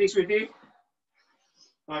 10, do this with you.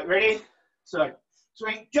 All right, ready? So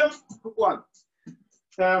swing, jump, 1,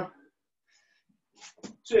 down,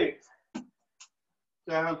 2,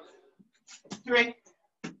 down, 3,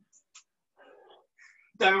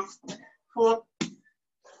 down, 4,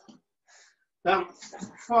 down,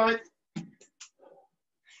 5,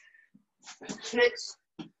 6,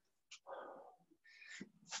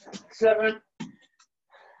 7,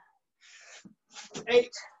 8,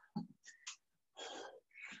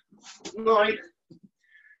 9,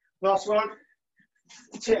 last one,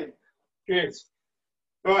 10. Good.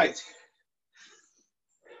 Right.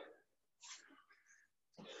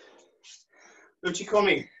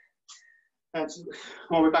 Uchikomi. That's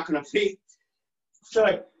while we're back on our feet.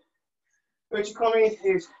 So, Uchikomi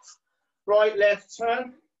is right, left,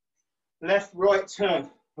 turn, left, right,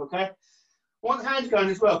 turn. Okay? One hand going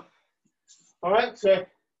as well. All right? So,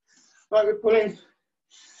 like we're pulling,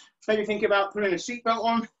 maybe think about putting a seatbelt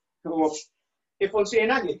on, or if on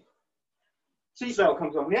Seanagi, seatbelt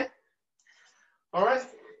comes on, yeah? All right?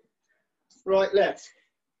 Right, left,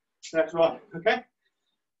 left, right. Okay?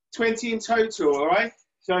 20 in total, all right?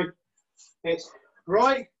 So, it's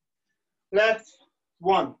right, left,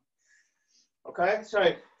 1. Okay, so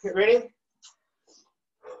get ready.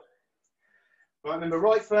 Right, remember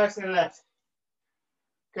right first and left.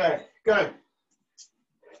 Okay, go.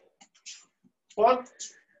 1,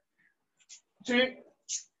 2,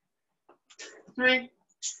 3,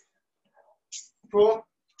 4,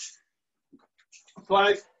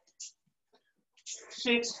 5,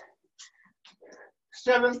 6,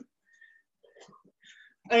 7,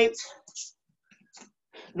 8,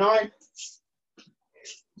 9,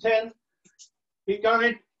 10, keep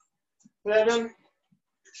going, 11,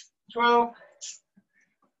 12,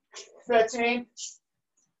 13,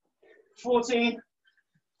 14,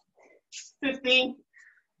 15,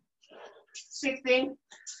 16,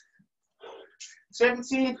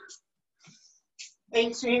 17,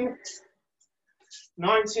 18,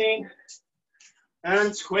 19,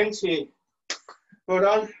 and 20. Well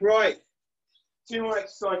done. Right, 2 more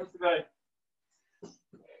exercises to go.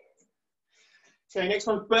 Okay, next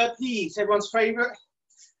one, burpees, everyone's favourite.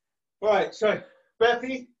 Right, so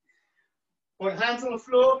burpee, one hands on the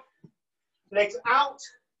floor, legs out,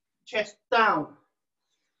 chest down,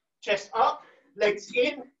 chest up, legs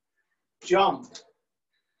in, jump.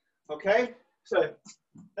 Okay, so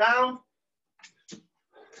down,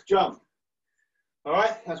 jump. All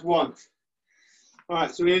right, that's 1. All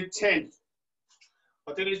right, so we do 10.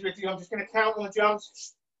 I'll do this with you. I'm just going to count on the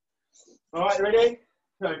jumps. All right, ready?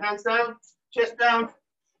 So hands down, chest down,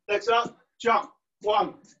 legs up, jump.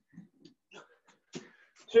 1,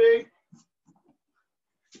 2,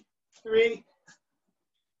 3,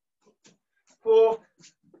 4,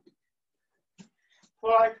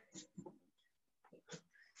 5,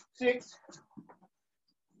 6,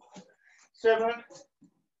 7,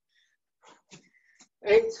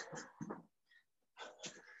 8,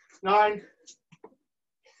 9,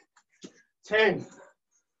 10.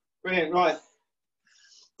 Brilliant, right.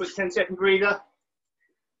 Put 10-second breather.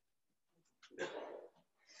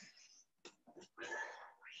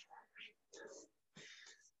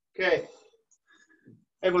 Okay.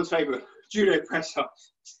 Everyone's favourite, judo press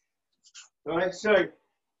ups. All right, so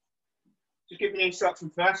just give me the instruction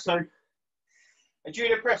first. So a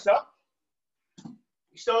judo press up,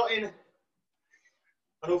 you start in an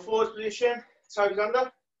all fours position, toes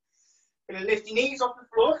under. Going to lift your knees off the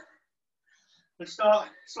floor and start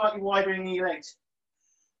slightly widening your legs.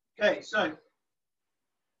 Okay, so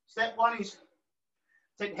step 1 is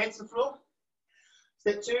take the head to the floor.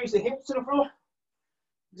 Step 2 is the hips to the floor.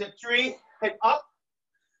 Step 3, head up.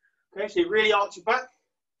 Okay, so you really arch your back.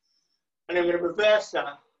 And then we're going to reverse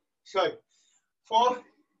that. So 4,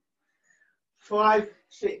 5,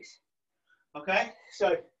 6. Okay,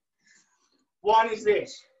 so 1 is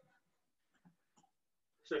this.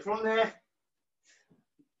 So from there,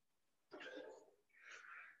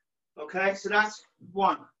 okay, so that's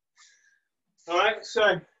 1. All right, so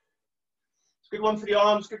it's a good one for the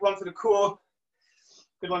arms, good one for the core,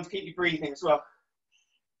 good one to keep you breathing as well.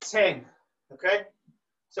 10, okay?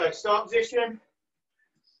 So start position.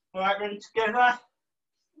 All right, ready together.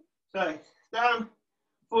 So down,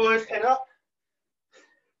 forward, head up,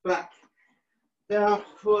 back, down,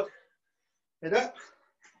 forward, Head up,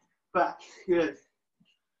 back, good.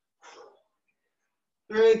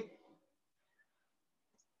 3,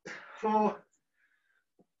 4,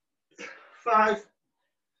 5,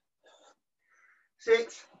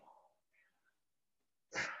 6,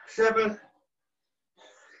 7,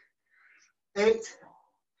 8,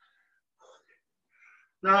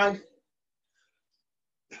 9,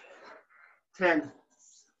 10.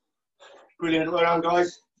 Brilliant, well done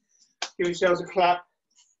guys. Give yourselves a clap.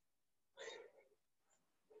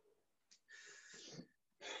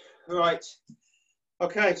 Right,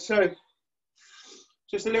 okay, so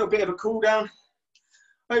just a little bit of a cool down.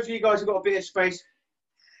 Hopefully you guys have got a bit of space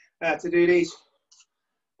to do these,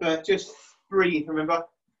 but just breathe, remember,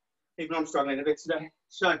 even I'm struggling a bit today.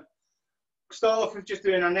 So, start off with just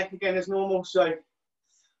doing our neck again as normal. So,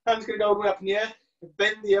 hands going to go all the way up in the air,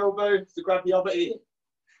 bend the elbow to grab the other ear.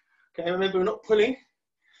 Okay, remember we're not pulling,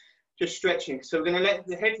 just stretching. So we're going to let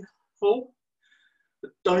the head fall,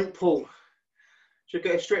 but don't pull. Should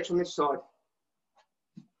get a stretch on this side.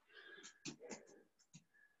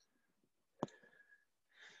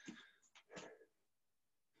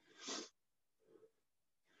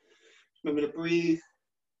 Remember to breathe.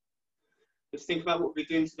 Just think about what we're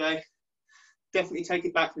doing today. Definitely take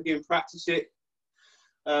it back with you and practice it.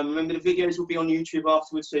 Remember the videos will be on YouTube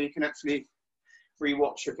afterwards, so you can actually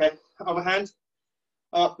re-watch, okay? Other hand,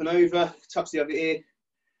 up and over, touch the other ear.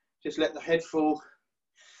 Just let the head fall.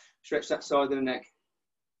 Stretch that side of the neck.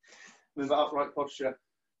 Remember upright posture.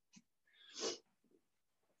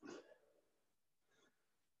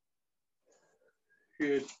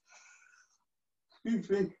 Good.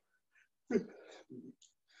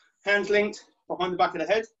 Hands linked behind the back of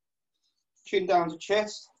the head. Chin down to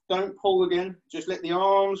chest. Don't pull again. Just let the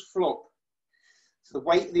arms flop. So the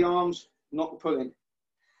weight of the arms, not the pulling.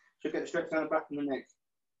 Should get a stretch down the back of the neck.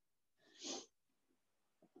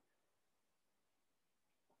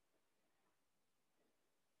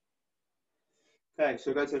 Okay,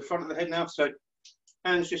 so go to the front of the head now. So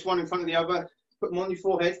hands just one in front of the other. Put them on your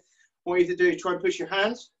forehead. What you have to do is try and push your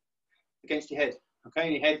hands against your head. Okay,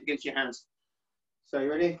 and your head against your hands. So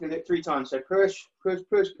you ready? We'll do it 3 times. So push, push,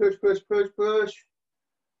 push, push, push, push, push,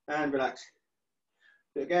 and relax.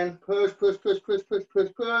 Do it again. Push, push, push, push, push, push,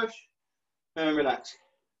 push, and relax.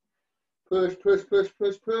 Push, push, push,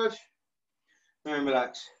 push, push, and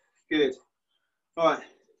relax. Good. All right.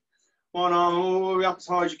 One arm all the way up as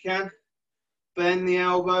high as you can. Bend the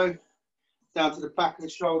elbow down to the back of the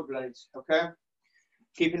shoulder blades. Okay.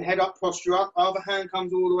 Keeping head up, posture up. Other hand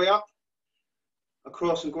comes all the way up,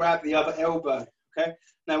 across and grab the other elbow. Okay.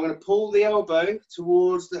 Now we're going to pull the elbow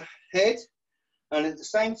towards the head, and at the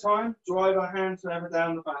same time, drive our hand further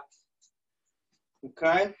down the back.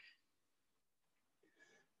 Okay.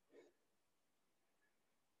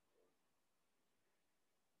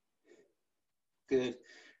 Good.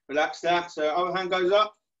 Relax that. So other hand goes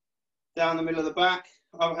up, down the middle of the back.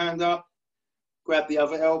 Other hand up. Grab the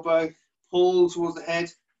other elbow. Pull towards the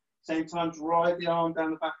head. Same time, drive the arm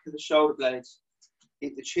down the back of the shoulder blades.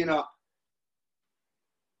 Keep the chin up.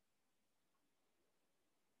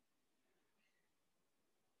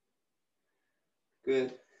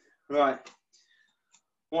 Good. Right.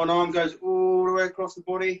 One arm goes all the way across the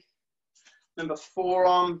body. Remember,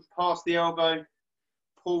 forearm past the elbow.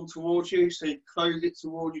 Pull towards you, so you close it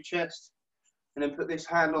toward your chest. And then put this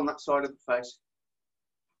hand on that side of the face.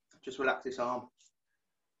 Just relax this arm.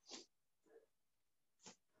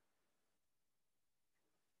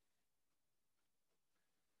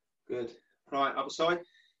 Good. Right, other side.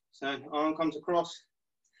 So arm comes across.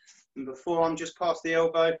 Remember, forearm just past the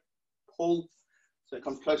elbow. Pull, so it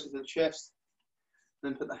comes closer to the chest.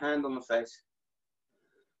 Then put the hand on the face.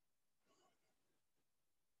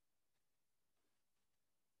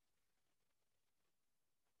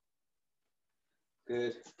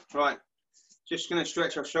 Good. Right. Just going to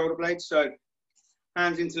stretch our shoulder blades. So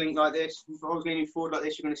hands interlinked like this. If I was leaning forward like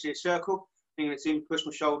this, you're going to see a circle. I'm going to push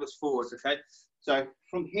my shoulders forwards. Okay. So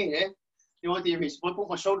from here, the idea is if I put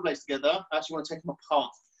my shoulder blades together, I actually want to take them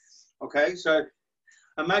apart. Okay. So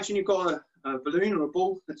imagine you've got a balloon or a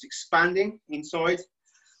ball that's expanding inside.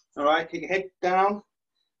 All right. Keep your head down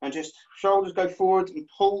and just shoulders go forward and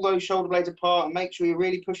pull those shoulder blades apart and make sure you're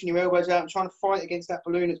really pushing your elbows out and trying to fight against that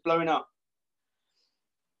balloon that's blowing up.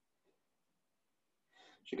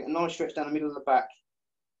 Should get a nice stretch down the middle of the back.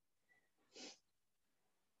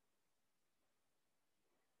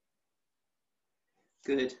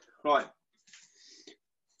 Good. Right.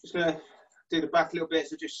 Just going to do the back a little bit,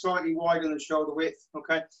 so just slightly wider than the shoulder width.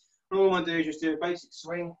 Okay. And all I'm going to do is just do a basic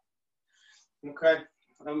swing. Okay.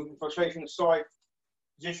 If I show you from the side,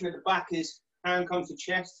 position at the back is hand comes to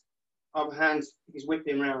chest, other hand is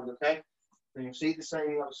whipping round. Okay. And you'll see the same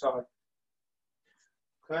on the other side.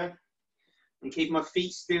 Okay? And keep my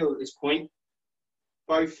feet still at this point.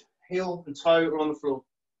 Both heel and toe are on the floor.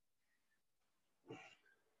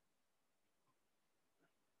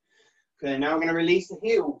 Okay, now I'm going to release the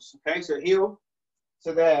heels. Okay, so heel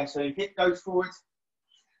to there. So hip goes forward,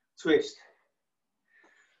 twist.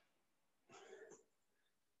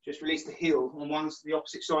 Just release the heel on the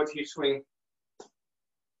opposite side to your swing.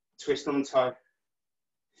 Twist on the toe.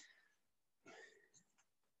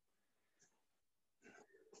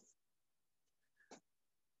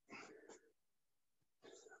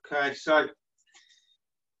 Okay, so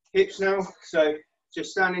hips now. So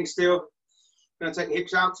just standing still. Going to take the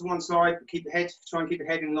hips out to one side, keep the head, try and keep the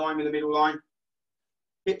head in line with the middle line.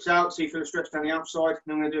 Hips out so you feel a stretch down the outside.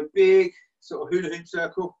 And I'm going to do a big sort of hula hoop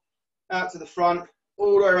circle out to the front,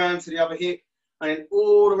 all the way around to the other hip, and then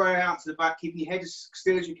all the way out to the back, keeping your head as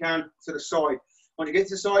still as you can to the side. When you get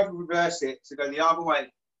to the side, you reverse it, so go the other way,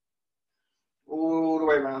 all the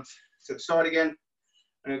way around to the side again,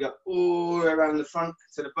 and we go all the way around the front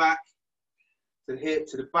to the back, to the hip,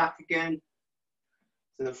 to the back again,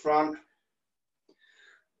 to the front,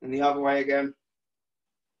 and the other way again.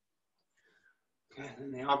 Okay,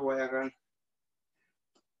 and the other way again.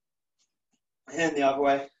 And the other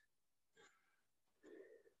way.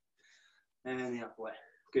 And the other way.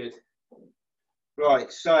 Good.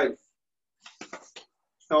 Right, so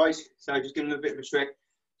thighs. So just give them a bit of a stretch.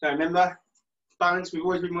 So remember, balance. We've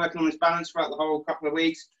always been working on this balance throughout the whole couple of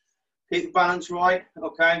weeks. Keep the balance right,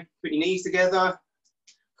 okay? Put your knees together.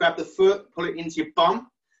 Grab the foot, pull it into your bum.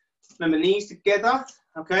 Remember, knees together,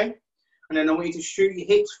 okay? And then I want you to shoot your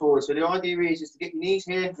hips forward. So the idea is to get your knees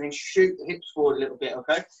here and then shoot the hips forward a little bit,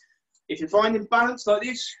 okay? If you're finding balance like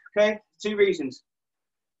this, okay, 2 reasons.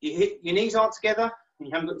 Your knees aren't together and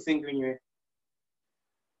you haven't got your finger in your ear.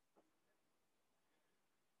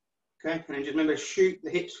 Okay, and then just remember to shoot the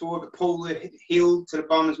hips forward, but pull the heel to the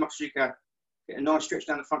bum as much as you can. Get a nice stretch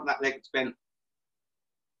down the front of that leg that's bent.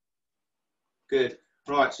 Good.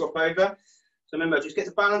 Right, swap over. So remember, just get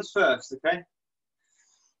the balance first, okay?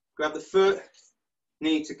 Grab the foot,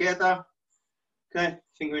 knee together, okay?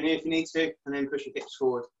 Finger in here if you need to, and then push your hips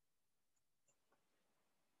forward.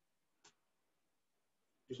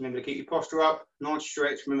 Just remember to keep your posture up, nice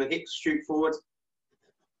stretch. Remember, hips shoot forward.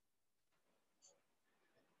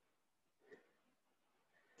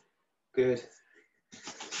 Good.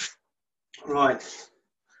 Right.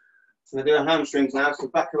 So we're doing hamstrings now, so the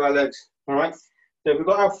back of our legs. All right. So we've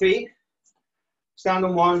got our feet. Stand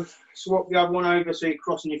on one, swap the other one over so you're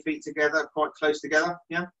crossing your feet together, quite close together.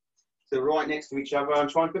 Yeah. So right next to each other, and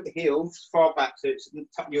try and put the heels far back so it's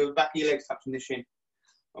your back of your legs touching the shin.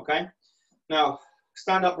 Okay. Now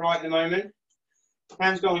stand upright in a moment.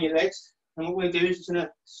 Hands go on your legs, and what we're going to do is just going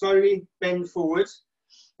to slowly bend forwards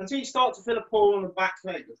until you start to feel a pull on the back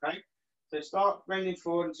leg. Okay. So start bending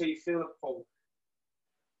forward until you feel a pull.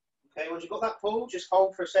 Okay, once you've got that pull, just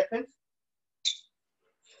hold for a second.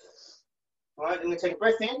 All right, then we're going to take a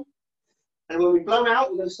breath in. And when we blow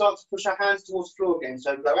out, we're going to start to push our hands towards the floor again.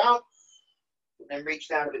 So blow out, and reach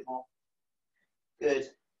down a bit more. Good.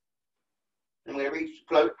 And we're going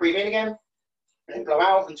to breathe in again, and then blow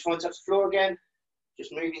out and try and touch the floor again.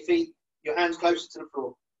 Just move your feet, your hands closer to the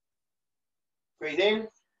floor. Breathe in, and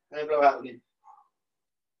then blow out again.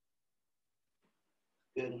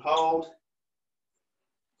 Good, and hold.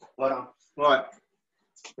 Well done. Right.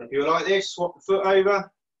 So if you like this, swap the foot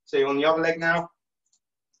over. So you're on the other leg now.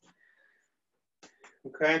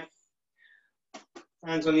 Okay.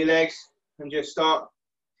 Hands on your legs and just start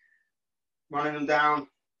running them down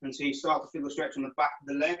until you start to feel the stretch on the back of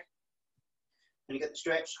the leg. When you get the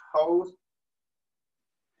stretch, hold.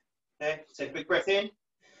 Okay. Take a big breath in.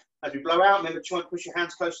 As we blow out, remember to try and push your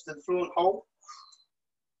hands closer to the floor and hold.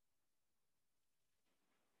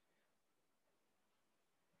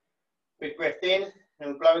 Big breath in,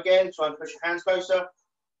 and we'll blow again. Try and push your hands closer.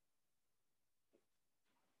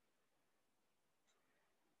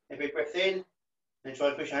 A big breath in, and try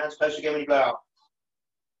and push your hands closer again when you blow out.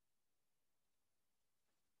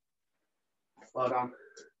 Well done.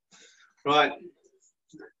 Right.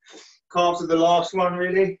 Calves are the last one,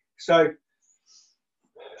 really. So,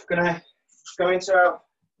 we're going to go into our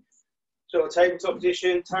sort of tabletop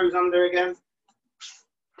position, toes under again.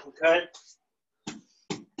 Okay.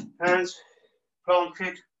 Hands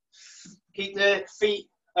planted. Keep the feet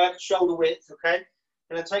at shoulder width, okay?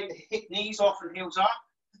 Going to take the hip knees off and heels up.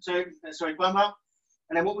 So, sorry, bum up.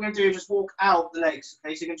 And then what we're going to do is just walk out the legs.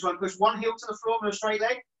 Okay, so you're going to try and push one heel to the floor with a straight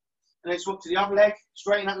leg, and then swap to the other leg,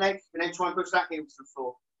 straighten that leg, and then try and push that heel to the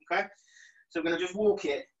floor. Okay? So we're going to just walk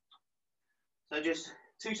it. So just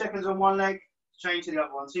 2 seconds on one leg, change to the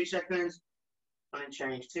other one. 2 seconds, and then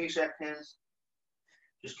change 2 seconds.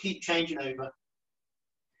 Just keep changing over.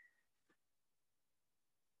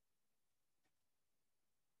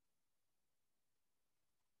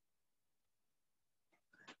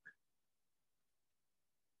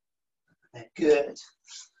 Good.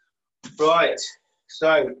 Right,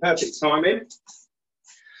 so perfect timing.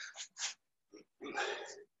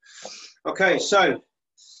 Okay, so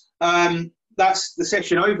that's the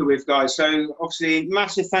session over with, guys. So obviously,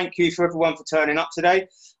 massive thank you for everyone for turning up today.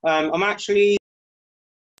 I'm actually,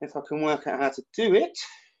 if I can work out how to do it.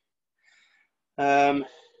 No,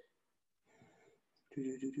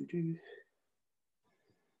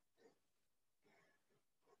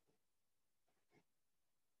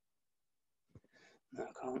 I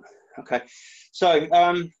can't. Okay, so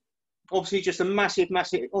obviously just a massive,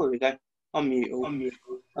 oh, there we go. Unmute.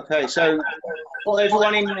 Okay, so got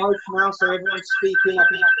everyone in mode now, so everyone's speaking. I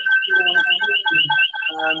think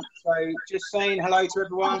so just saying hello to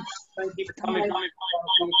everyone. Thank you for coming.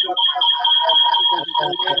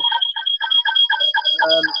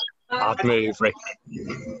 Hard move, Rick.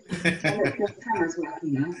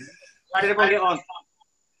 How did everyone get on?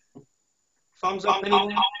 Thumbs up,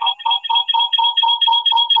 anyone?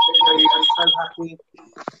 So happy.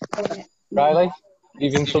 Riley,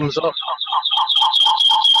 even thumbs up.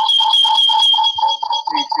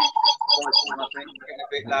 I think getting a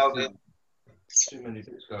bit louder. Too many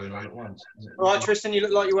bits going on at once. All right, Tristan, you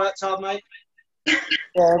look like you worked hard, mate. Yeah,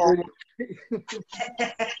 really.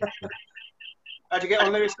 How'd you get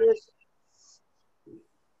on, Lewis?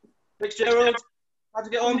 Fitzgerald, how'd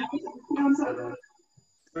you get on?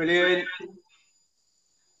 Brilliant.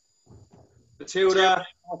 Matilda,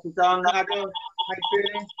 nicely done. Adam, how you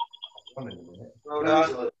feeling? Well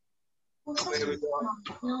done. Where we got?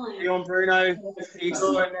 Leon, Bruno,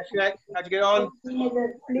 Igor, and Neshek, how'd you get on?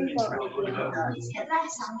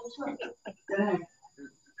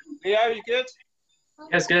 Leo, you good?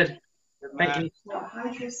 Yes, good. Good, Thank man. you.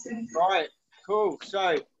 Right, cool.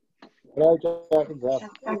 So, finishing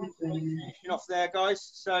off there,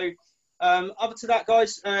 guys. So, other to that,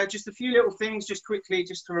 guys, just a few little things, just quickly,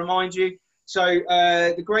 just to remind you. So,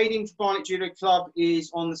 the grading for Barnet Judo Club is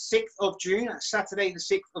on the 6th of June, Saturday, the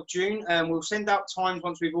 6th of June. We'll send out times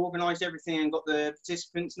once we've organised everything and got the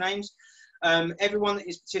participants' names. Everyone that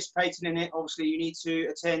is participating in it, obviously, you need to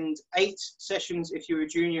attend 8 sessions if you're a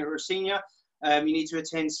junior or a senior. You need to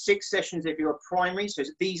attend 6 sessions if you're a primary. So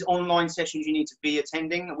these online sessions you need to be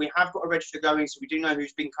attending. We have got a register going, so we do know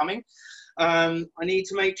who's been coming. I need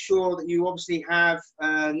to make sure that you obviously have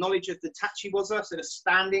knowledge of the Ne-Waza, so the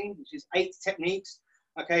standing, which is 8 techniques.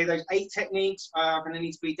 Okay, those 8 techniques are going to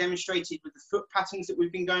need to be demonstrated with the foot patterns that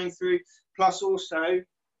we've been going through. Plus also,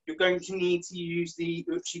 you're going to need to use the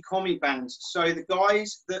uchikomi bands. So the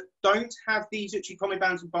guys that don't have these uchikomi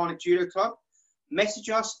bands in Barnet Judo Club, message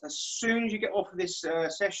us as soon as you get off of this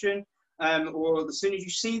session, or as soon as you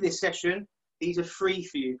see this session. These are free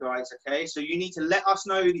for you guys, okay? So you need to let us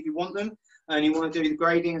know that you want them and you want to do the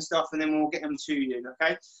grading and stuff, and then we'll get them to you,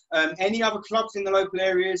 okay? Any other clubs in the local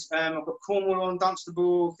areas, I've got Cornwall on,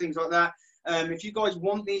 Dunstable, things like that. If you guys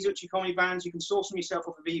want these uchikomi bands, you can source them yourself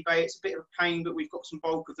off of eBay. It's a bit of a pain, but we've got some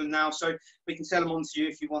bulk of them now, so we can sell them on to you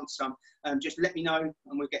if you want some. Just let me know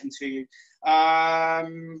and we'll get them to you.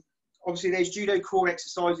 Obviously, there's judo core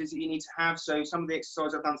exercises that you need to have. So some of the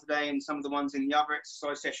exercises I've done today and some of the ones in the other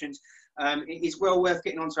exercise sessions, it is well worth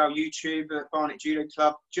getting onto our YouTube at Barnet Judo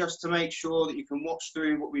Club just to make sure that you can watch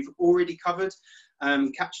through what we've already covered,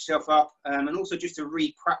 catch yourself up, and also just to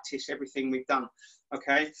re-practice everything we've done.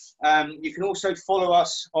 Okay. You can also follow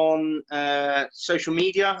us on social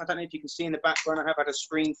media. I don't know if you can see in the background, I have had a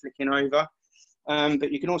screen flicking over,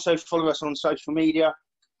 but you can also follow us on social media.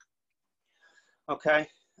 Okay.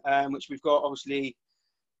 Which we've got obviously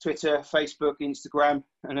Twitter, Facebook, Instagram,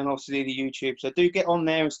 and then obviously the YouTube. So do get on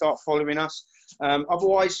there and start following us.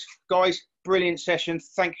 Otherwise, guys, brilliant session.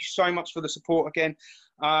 Thank you so much for the support again.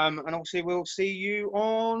 And obviously we'll see you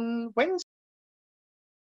on Wednesday.